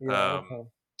 yeah. Um, Okay.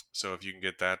 so if you can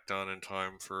get that done in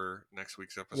time for next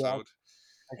week's Yeah, episode,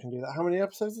 I can do that. How many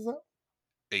episodes is that?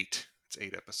 8. It's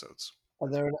 8 episodes. Are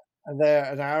there are there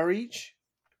an hour each?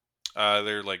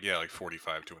 They're like like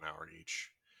 45 to an hour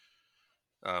each.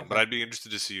 But Okay. I'd be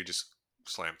interested to see you just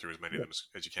slam through as many of Yeah. them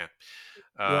as you can.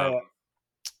 Yeah. Um, Yeah.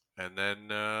 and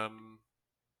then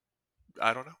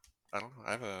I don't know. I don't know.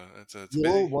 I have a it's You're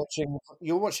busy. watching.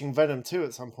 You're watching Venom 2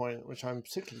 at some point, which I'm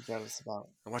particularly jealous about.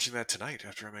 I'm watching that tonight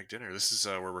after I make dinner. This is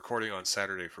we're recording on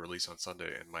Saturday for release on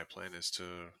Sunday, and my plan is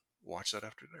to watch that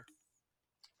after dinner.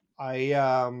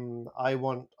 I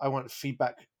want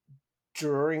feedback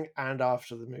during and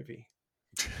after the movie.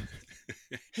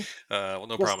 Well,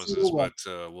 no Just promises, single one.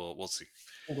 but we'll see.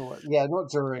 Single word. Yeah, not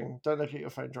during. Don't look at your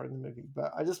phone during the movie.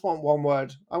 But I just want one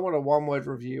word. I want a one word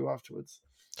review afterwards.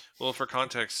 Well, for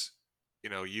context,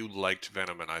 you liked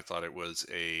Venom, and I thought it was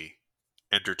a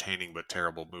entertaining but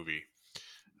terrible movie.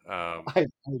 Um, I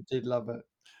did love it.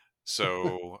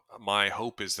 so my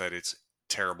hope is that it's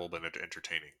terrible but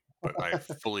entertaining. But I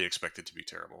fully expect it to be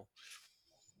terrible.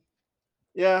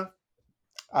 Yeah.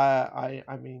 I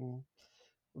mean,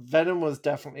 Venom was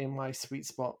definitely in my sweet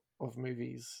spot of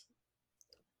movies.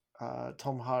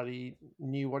 Tom Hardy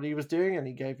knew what he was doing, and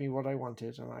he gave me what I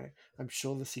wanted, and I'm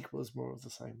sure the sequel is more of the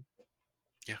same.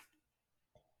 Yeah,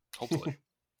 hopefully.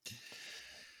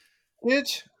 Good.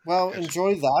 Well, Good.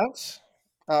 enjoy that.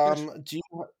 Good.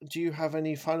 Do you have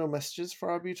any final messages for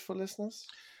our beautiful listeners?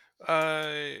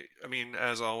 I mean,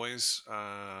 as always,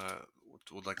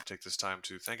 would like to take this time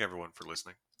to thank everyone for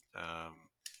listening. Um,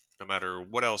 no matter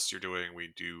what else you're doing,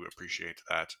 we do appreciate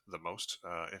that the most.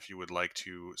 If you would like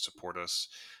to support us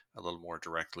a little more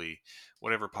directly,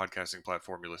 whatever podcasting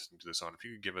platform you're listening to this on, if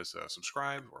you could give us a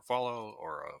subscribe or follow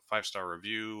or a 5-star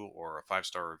review or a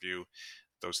 5-star review,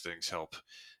 those things help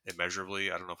immeasurably.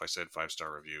 I don't know if I said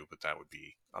 5-star review, but that would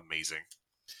be amazing.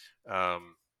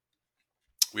 Um,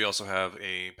 we also have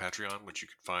a Patreon, which you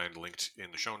can find linked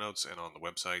in the show notes and on the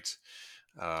website.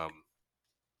 Um,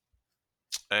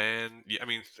 and yeah, I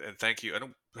mean, and thank you.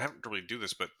 I haven't really do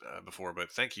this, but before,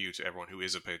 but thank you to everyone who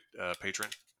is a patron.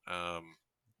 Um,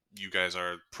 you guys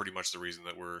are pretty much the reason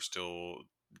that we're still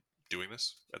doing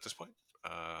this at this point.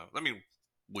 I mean,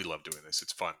 we love doing this;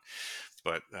 it's fun.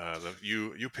 But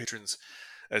you patrons,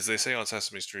 as they say on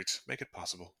Sesame Street, make it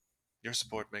possible. Your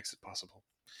support makes it possible.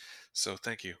 So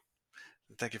thank you.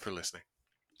 Thank you for listening.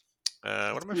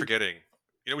 What am I forgetting?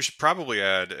 We should probably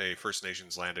add a First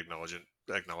Nations land acknowledgement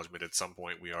at some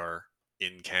point. We are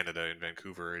in Canada, in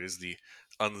Vancouver. It is the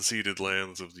unceded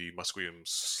lands of the Musqueam,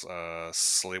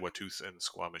 Tsleil-Waututh, and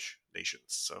Squamish nations.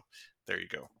 So there you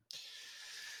go.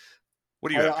 What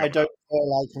do you have I coming don't up?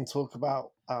 feel I can talk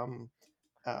about.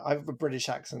 I have a British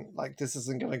accent. Like this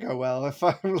isn't going to go well if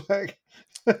I'm like.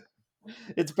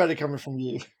 It's better coming from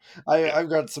you. Yeah, I've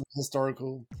got some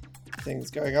historical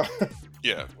things going on.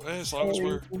 yeah. As long as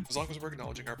Sorry. we're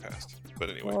acknowledging our past.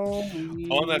 But anyway,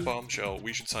 on that Sorry. bombshell,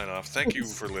 we should sign off. Thank you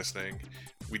for listening.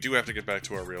 We do have to get back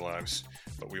to our real lives,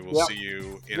 but we will Yep. see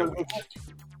you in a week.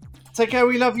 Take care.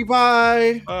 We love you.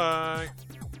 Bye. Bye.